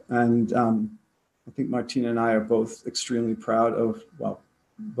itself, and I think Martina and I are both extremely proud of, well,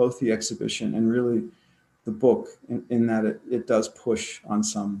 both the exhibition and really the book in that it does push on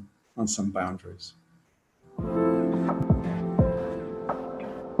some boundaries.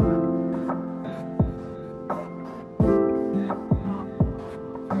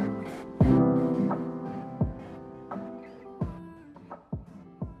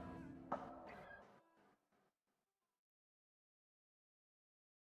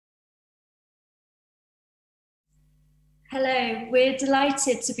 Hello, we're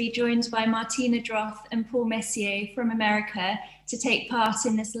delighted to be joined by Martina Droth and Paul Messier from America to take part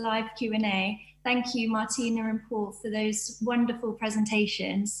in this live Q&A. Thank you, Martina and Paul, for those wonderful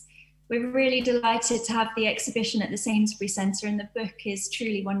presentations. We're really delighted to have the exhibition at the Sainsbury Centre, and the book is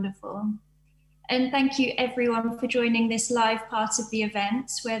truly wonderful. And thank you everyone for joining this live part of the event,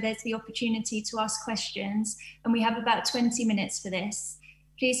 where there's the opportunity to ask questions, and we have about 20 minutes for this.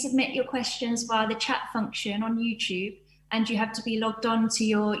 Please submit your questions via the chat function on YouTube, and you have to be logged on to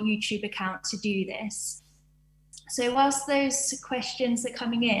your YouTube account to do this. So whilst those questions are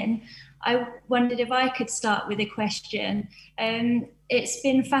coming in, I wondered if I could start with a question. It's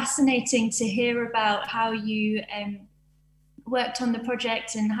been fascinating to hear about how you worked on the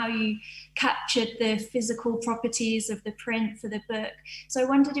project and how you captured the physical properties of the print for the book. So I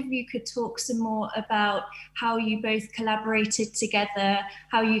wondered if you could talk some more about how you both collaborated together,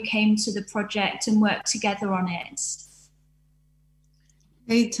 how you came to the project and worked together on it.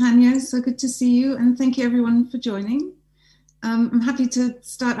 Hey, Tania, so good to see you, and thank you everyone for joining. I'm happy to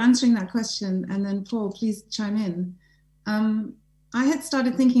start answering that question, and then Paul, please chime in. I had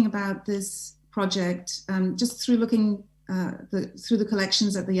started thinking about this project just through looking through the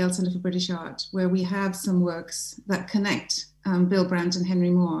collections at the Yale Centre for British Art, where we have some works that connect Bill Brandt and Henry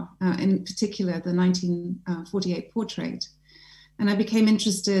Moore, in particular the 1948 portrait. And I became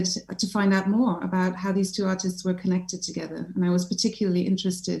interested to find out more about how these two artists were connected together. And I was particularly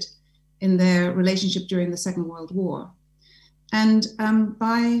interested in their relationship during the Second World War. And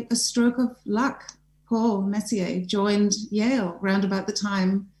by a stroke of luck, Paul Messier joined Yale round about the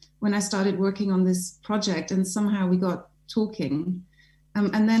time when I started working on this project, and somehow we got talking.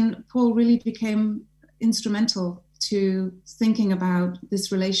 And then Paul really became instrumental to thinking about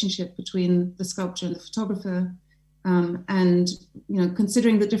this relationship between the sculptor and the photographer, and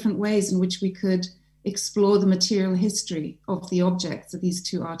considering the different ways in which we could explore the material history of the objects that these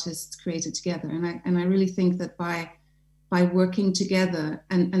two artists created together. And I really think that by working together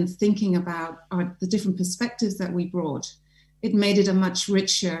and thinking about the different perspectives that we brought, it made it a much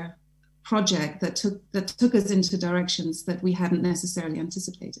richer project that took us into directions that we hadn't necessarily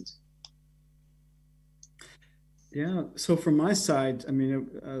anticipated. Yeah, so from my side, I mean,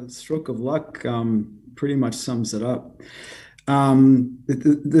 a stroke of luck pretty much sums it up.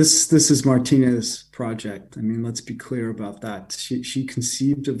 This is Martina's project. I mean, let's be clear about that. She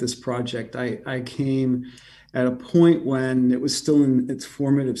conceived of this project. I came at a point when it was still in its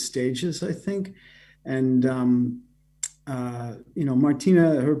formative stages, I think. And,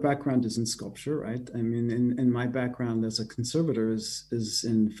 Martina, her background is in sculpture, right? I mean, and my background as a conservator is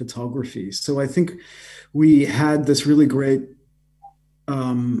in photography. So I think we had this really great,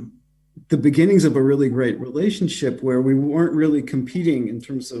 the beginnings of a really great relationship where we weren't really competing in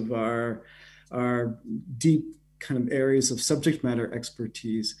terms of our deep kind of areas of subject matter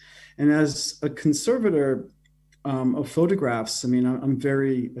expertise. And as a conservator of photographs, I mean, I'm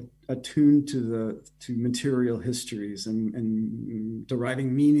very attuned to material histories and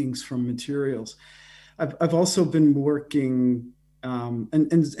deriving meanings from materials. I've also been working,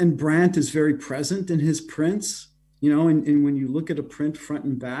 and Brandt is very present in his prints, and when you look at a print front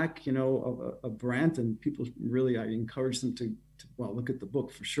and back, of Brandt, and people really, I encourage them to look at the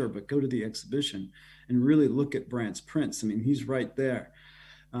book for sure, but go to the exhibition and really look at Brandt's prints. I mean, he's right there,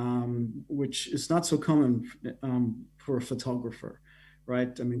 which is not so common for a photographer,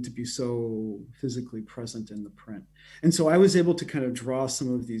 right? I mean, to be so physically present in the print. And so I was able to kind of draw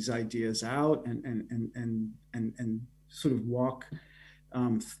some of these ideas out and sort of walk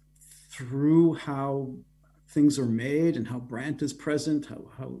through how things are made and how Brandt is present,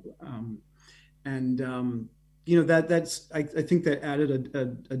 that's I think that added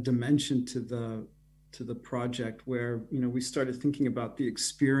a dimension to the project where we started thinking about the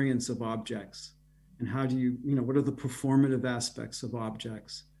experience of objects and how do you what are the performative aspects of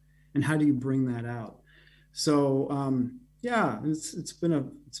objects and how do you bring that out. So yeah, it's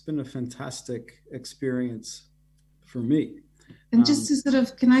been a fantastic experience for me. And just to sort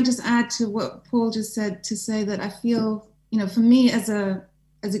of, can I just add to what Paul just said, to say that I feel, for me as a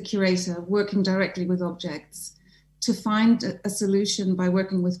curator working directly with objects, to find a solution by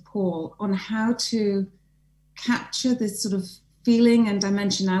working with Paul on how to capture this sort of feeling and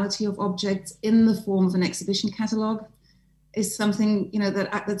dimensionality of objects in the form of an exhibition catalogue is something, you know,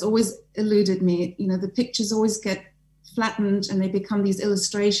 that's always eluded me. You know, the pictures always get flattened and they become these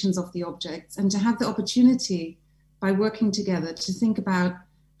illustrations of the objects. And to have the opportunity by working together to think about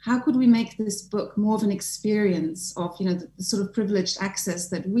how could we make this book more of an experience of, you know, the sort of privileged access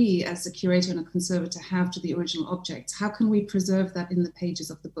that we as a curator and a conservator have to the original objects. How can we preserve that in the pages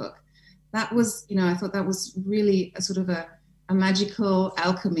of the book? That was, you know, I thought that was really a sort of a magical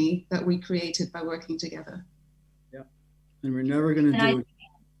alchemy that we created by working together. Yeah, and we're never going to do it,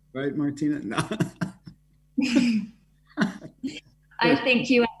 right, Martina? No. I think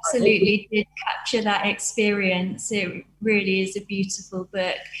you absolutely did capture that experience. It really is a beautiful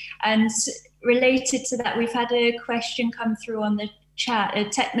book. And related to that, we've had a question come through on the chat, a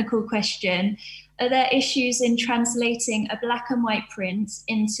technical question. Are there issues in translating a black and white print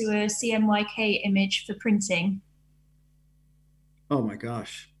into a CMYK image for printing? Oh my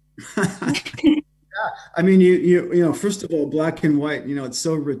gosh. I mean, you know, first of all, black and white, you know, it's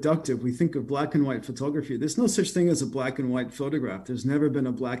so reductive. We think of black and white photography. There's no such thing as a black and white photograph. There's never been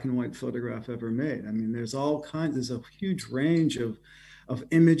a black and white photograph ever made. I mean, there's all kinds, there's a huge range of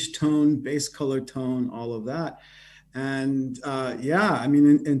image tone, base color tone, all of that. And yeah, I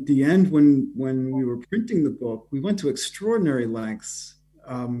mean, at the end, when we were printing the book, we went to extraordinary lengths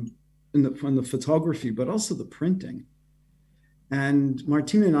from the photography, but also the printing. And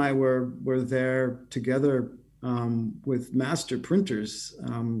Martina and I were there together with master printers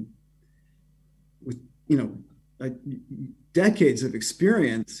with, you know, decades of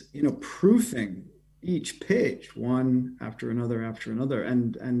experience, you know, proofing each page one after another,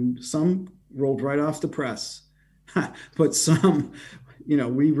 and some rolled right off the press, but some, you know,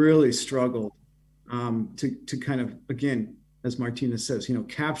 we really struggled to kind of, again, as Martina says, you know,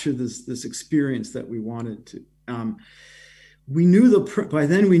 capture this experience that we wanted to. We knew by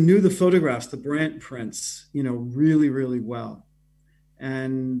then we knew the photographs, the Brandt prints, you know, really, really well,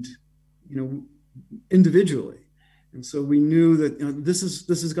 and, you know, individually. And so we knew that, you know, this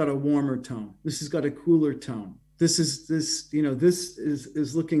has got a warmer tone. This has got a cooler tone. This is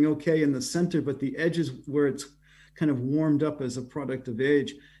looking okay in the center, but the edges where it's kind of warmed up as a product of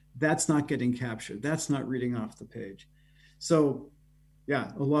age, that's not getting captured. That's not reading off the page. So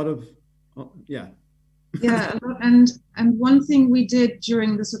yeah, a lot of, yeah. Yeah, and one thing we did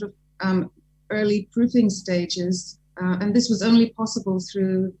during the sort of early proofing stages, and this was only possible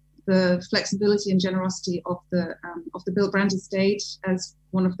through the flexibility and generosity of the Bill Brandt estate as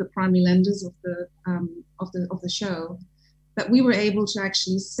one of the primary lenders of the show, that we were able to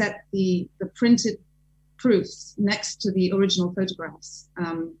actually set the printed proofs next to the original photographs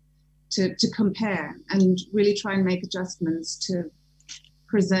to compare and really try and make adjustments to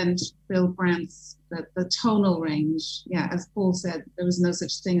present Bill Brandt's the tonal range. Yeah, as Paul said, there was no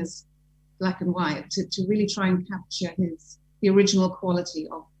such thing as black and white, to really try and capture the original quality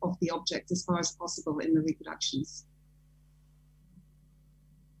of the object as far as possible in the reproductions.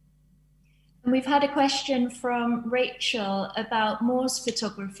 And we've had a question from Rachel about Moore's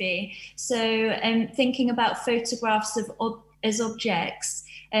photography. So thinking about photographs as objects,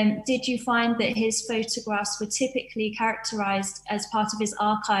 did you find that his photographs were typically characterized as part of his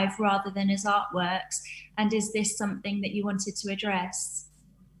archive rather than as artworks? And is this something that you wanted to address?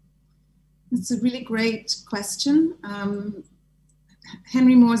 It's a really great question.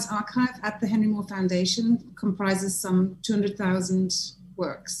 Henry Moore's archive at the Henry Moore Foundation comprises some 200,000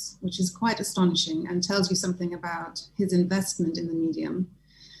 works, which is quite astonishing and tells you something about his investment in the medium.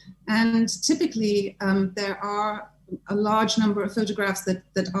 And typically there are a large number of photographs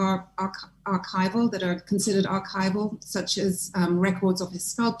that are archival, that are considered archival, such as records of his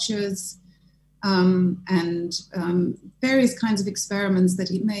sculptures and various kinds of experiments that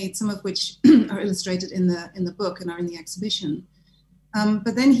he made, some of which are illustrated in the book and are in the exhibition.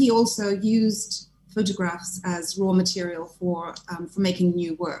 But then he also used photographs as raw material for making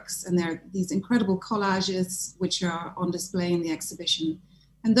new works. And there are these incredible collages which are on display in the exhibition.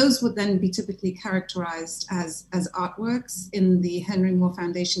 And those would then be typically characterized as artworks in the Henry Moore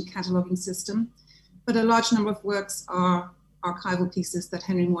Foundation cataloging system. But a large number of works are archival pieces that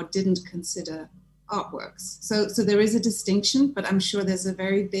Henry Moore didn't consider artworks. So there is a distinction, but I'm sure there's a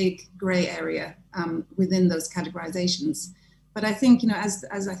very big gray area within those categorizations. But I think, you know, as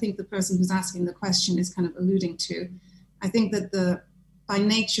I think the person who's asking the question is kind of alluding to, I think that by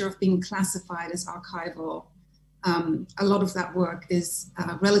nature of being classified as archival, a lot of that work is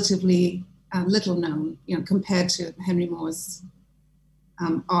relatively little known, you know, compared to Henry Moore's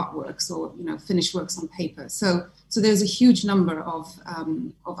artworks or, you know, finished works on paper. So there's a huge number of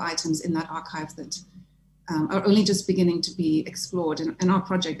items in that archive that are only just beginning to be explored. And our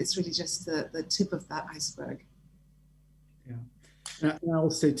project is really just the tip of that iceberg. Yeah, and I'll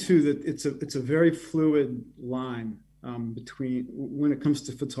say too that it's a very fluid line between, when it comes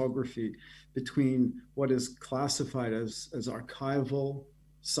to photography, between what is classified as archival,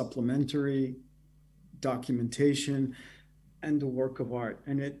 supplementary, documentation, and a work of art,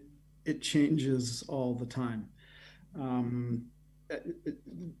 and it changes all the time.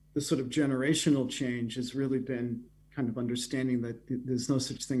 The sort of generational change has really been kind of understanding that there's no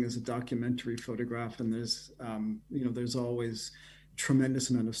such thing as a documentary photograph, and there's always tremendous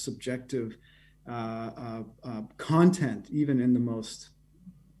amount of subjective content, even in the most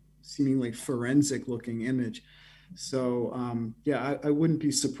seemingly forensic looking image. So yeah, I wouldn't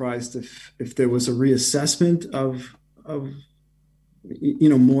be surprised if there was a reassessment of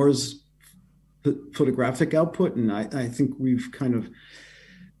Moore's photographic output, and I think we've kind of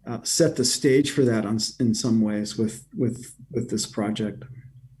set the stage for that in some ways with this project.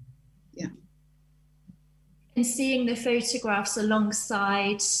 Yeah. And seeing the photographs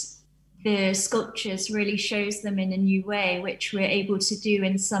alongside the sculptures really shows them in a new way, which we're able to do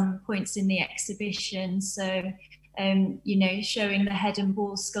in some points in the exhibition. So, showing the head and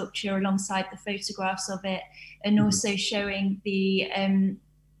ball sculpture alongside the photographs of it, and also showing the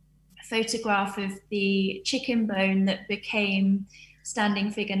photograph of the chicken bone that became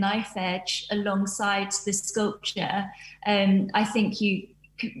standing figure knife edge alongside the sculpture. I think you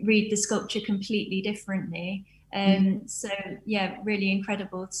could read the sculpture completely differently. So yeah, really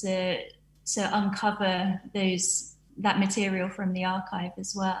incredible to uncover that material from the archive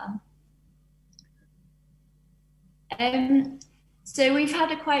as well. So we've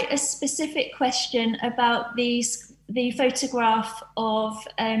had quite a specific question about the photograph of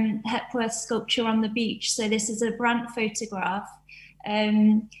Hepworth's sculpture on the beach. So this is a Brandt photograph.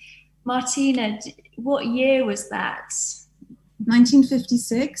 Martina, what year was that?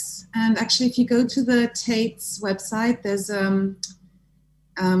 1956, and actually if you go to the Tate's website, there's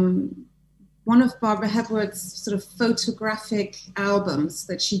one of Barbara Hepworth's sort of photographic albums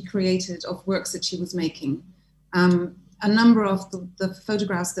that she created of works that she was making. A number of the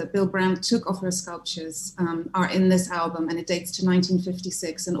photographs that Bill Brandt took of her sculptures are in this album, and it dates to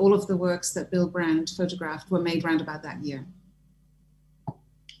 1956, and all of the works that Bill Brandt photographed were made round about that year.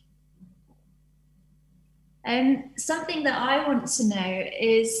 Something that I want to know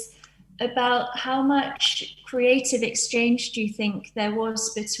is about how much creative exchange do you think there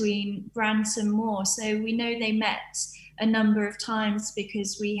was between Brandt and Moore? So we know they met a number of times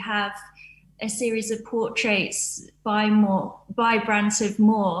because we have a series of portraits by Brandt of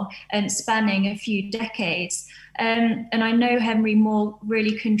Moore and spanning a few decades. And I know Henry Moore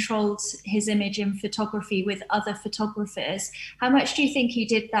really controlled his image in photography with other photographers. How much do you think he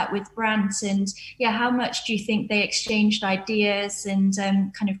did that with Brandt? And yeah, how much do you think they exchanged ideas and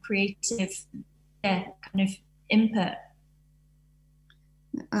kind of creative input?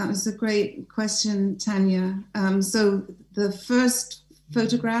 That was a great question, Tania. So the first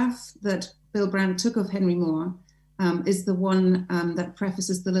photograph that Bill Brandt took of Henry Moore is the one that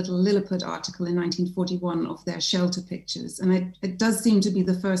prefaces the little Lilliput article in 1941 of their shelter pictures. And it does seem to be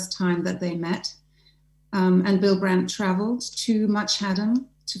the first time that they met. And Bill Brandt traveled to Much Haddam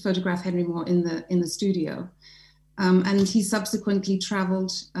to photograph Henry Moore in the studio. And he subsequently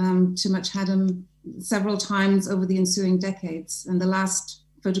traveled to Much Haddam several times over the ensuing decades. And the last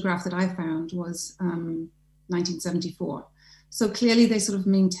photograph that I found was 1974. So clearly they sort of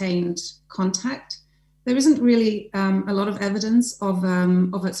maintained contact. There isn't really a lot of evidence of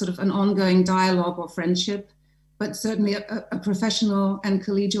a sort of an ongoing dialogue or friendship, but certainly a professional and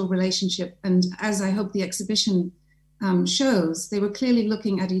collegial relationship. And as I hope the exhibition shows, they were clearly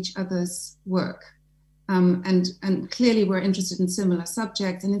looking at each other's work and clearly were interested in similar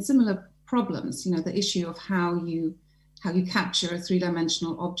subjects and in similar problems. You know, the issue of how you capture a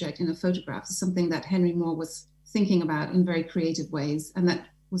three-dimensional object in a photograph is something that Henry Moore was thinking about in very creative ways, and that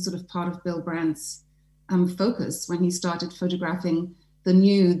was sort of part of Bill Brandt's focus when he started photographing the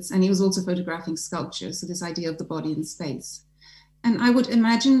nudes, and he was also photographing sculpture, so this idea of the body in space. And I would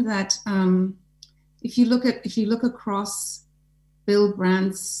imagine that if you look across Bill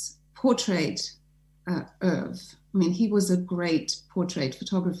Brandt's portrait oeuvre, I mean, he was a great portrait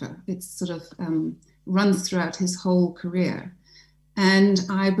photographer. It's sort of runs throughout his whole career. And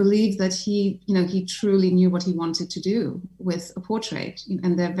I believe that he truly knew what he wanted to do with a portrait.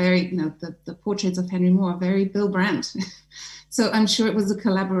 And they're very, the portraits of Henry Moore are very Bill Brandt. So I'm sure it was a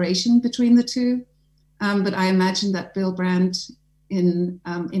collaboration between the two. But I imagine that Bill Brandt, in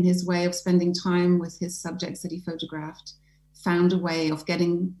his way of spending time with his subjects that he photographed, found a way of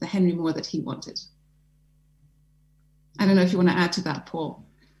getting the Henry Moore that he wanted. I don't know if you want to add to that, Paul.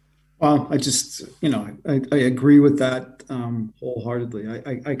 Well, I just, I agree with that wholeheartedly.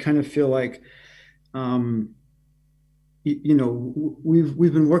 I kind of feel like,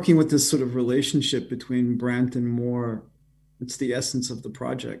 we've been working with this sort of relationship between Brandt and Moore. It's the essence of the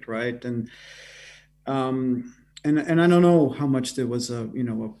project, right? And I don't know how much there was a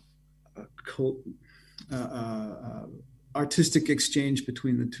artistic exchange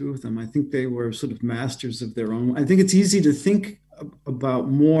between the two of them. I think they were sort of masters of their own. I think it's easy to think about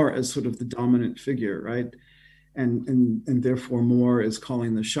Moore as sort of the dominant figure, right? And therefore Moore is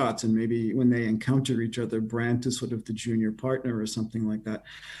calling the shots. And maybe when they encounter each other, Brandt is sort of the junior partner or something like that.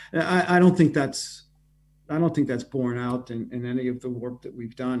 I don't think that's borne out in any of the work that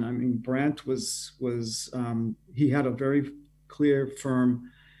we've done. I mean, Brandt was he had a very clear,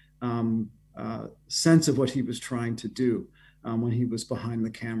 firm sense of what he was trying to do when he was behind the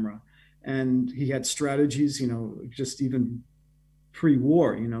camera, and he had strategies. Just even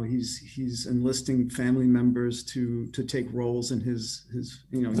pre-war, he's enlisting family members to take roles in his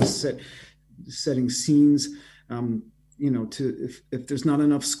setting scenes. If there's not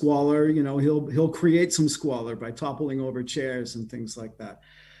enough squalor, he'll create some squalor by toppling over chairs and things like that.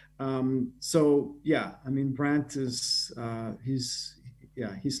 So yeah, I mean, Brandt is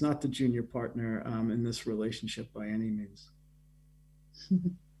he's not the junior partner in this relationship by any means.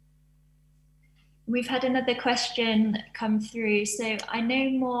 We've had another question come through. So I know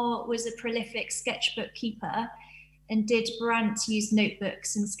Moore was a prolific sketchbook keeper, and did Brandt use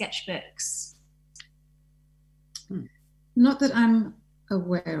notebooks and sketchbooks? Not that I'm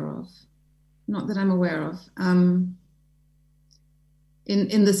aware of.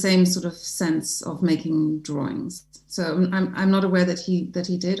 In the same sort of sense of making drawings. So I'm not aware that he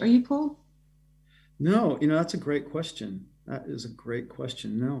did. Are you, Paul? No, that's a great question. That is a great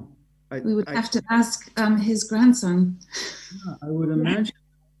question. No. We would have to ask his grandson. Yeah, I would imagine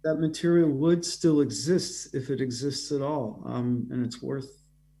that material would still exist if it exists at all, and it's worth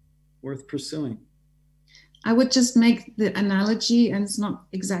pursuing. I would just make the analogy, and it's not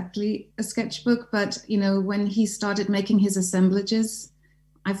exactly a sketchbook, but when he started making his assemblages,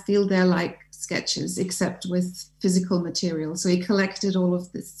 I feel they're like sketches, except with physical material. So he collected all of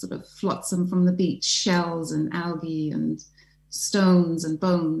this sort of flotsam from the beach, shells and algae and stones and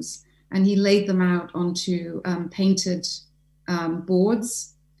bones, and he laid them out onto painted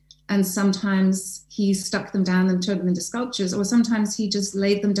boards. And sometimes he stuck them down and turned them into sculptures, or sometimes he just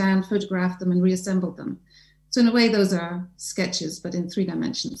laid them down, photographed them, and reassembled them. So in a way, those are sketches, but in 3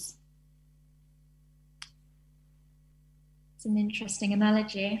 dimensions. It's an interesting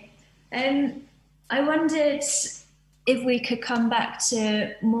analogy. I wondered if we could come back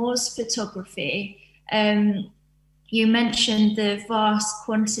to Moore's photography. You mentioned the vast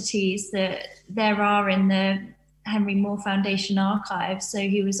quantities that there are in the Henry Moore Foundation archive. So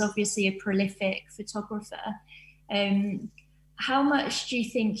he was obviously a prolific photographer. How much do you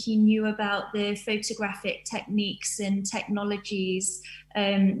think he knew about the photographic techniques and technologies,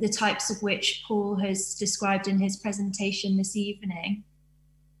 the types of which Paul has described in his presentation this evening?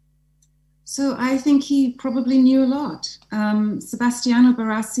 So I think he probably knew a lot. Sebastiano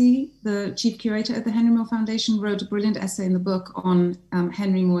Barassi, the chief curator at the Henry Moore Foundation, wrote a brilliant essay in the book on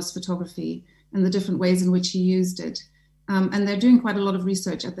Henry Moore's photography and the different ways in which he used it. And they're doing quite a lot of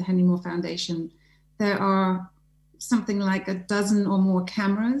research at the Henry Moore Foundation. There are something like a dozen or more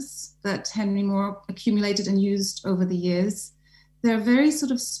cameras that Henry Moore accumulated and used over the years. There are very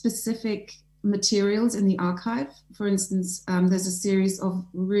sort of specific materials in the archive. For instance, there's a series of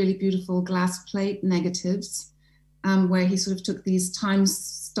really beautiful glass plate negatives where he sort of took these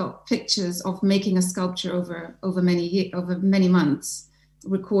time-stop pictures of making a sculpture over many months,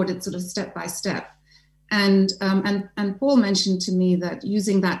 recorded sort of step by step. And Paul mentioned to me that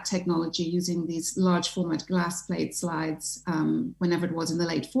using that technology, using these large format glass plate slides, whenever it was in the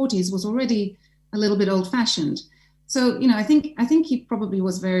late 40s, was already a little bit old-fashioned. So, I think he probably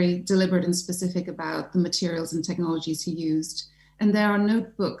was very deliberate and specific about the materials and technologies he used. And there are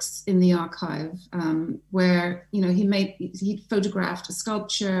notebooks in the archive where, he photographed a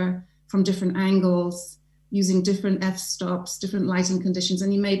sculpture from different angles, using different f-stops, different lighting conditions,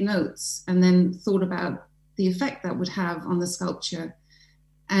 and he made notes and then thought about the effect that would have on the sculpture.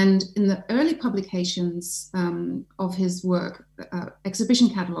 And in the early publications of his work, exhibition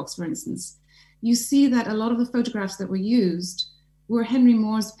catalogs, for instance, you see that a lot of the photographs that were used were Henry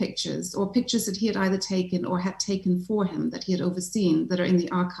Moore's pictures, or pictures that he had either taken or had taken for him, that he had overseen, that are in the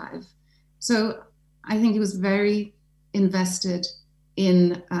archive. So I think he was very invested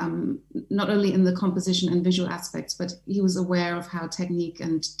in not only in the composition and visual aspects, but he was aware of how technique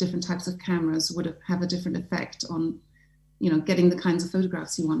and different types of cameras would have a different effect on getting the kinds of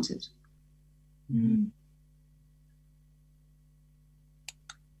photographs you wanted. Mm.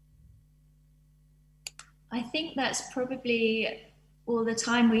 I think that's probably all the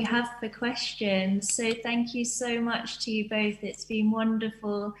time we have for questions. So thank you so much to you both. It's been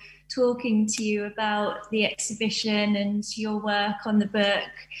wonderful talking to you about the exhibition and your work on the book.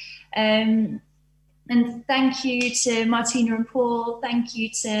 And thank you to Martina and Paul. Thank you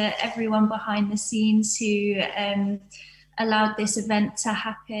to everyone behind the scenes who allowed this event to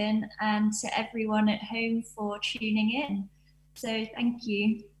happen, and to everyone at home for tuning in. So thank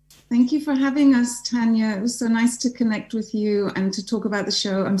you. Thank you for having us, Tania. It was so nice to connect with you and to talk about the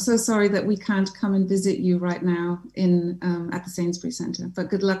show. I'm so sorry that we can't come and visit you right now at the Sainsbury Centre, but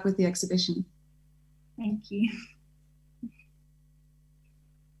good luck with the exhibition. Thank you.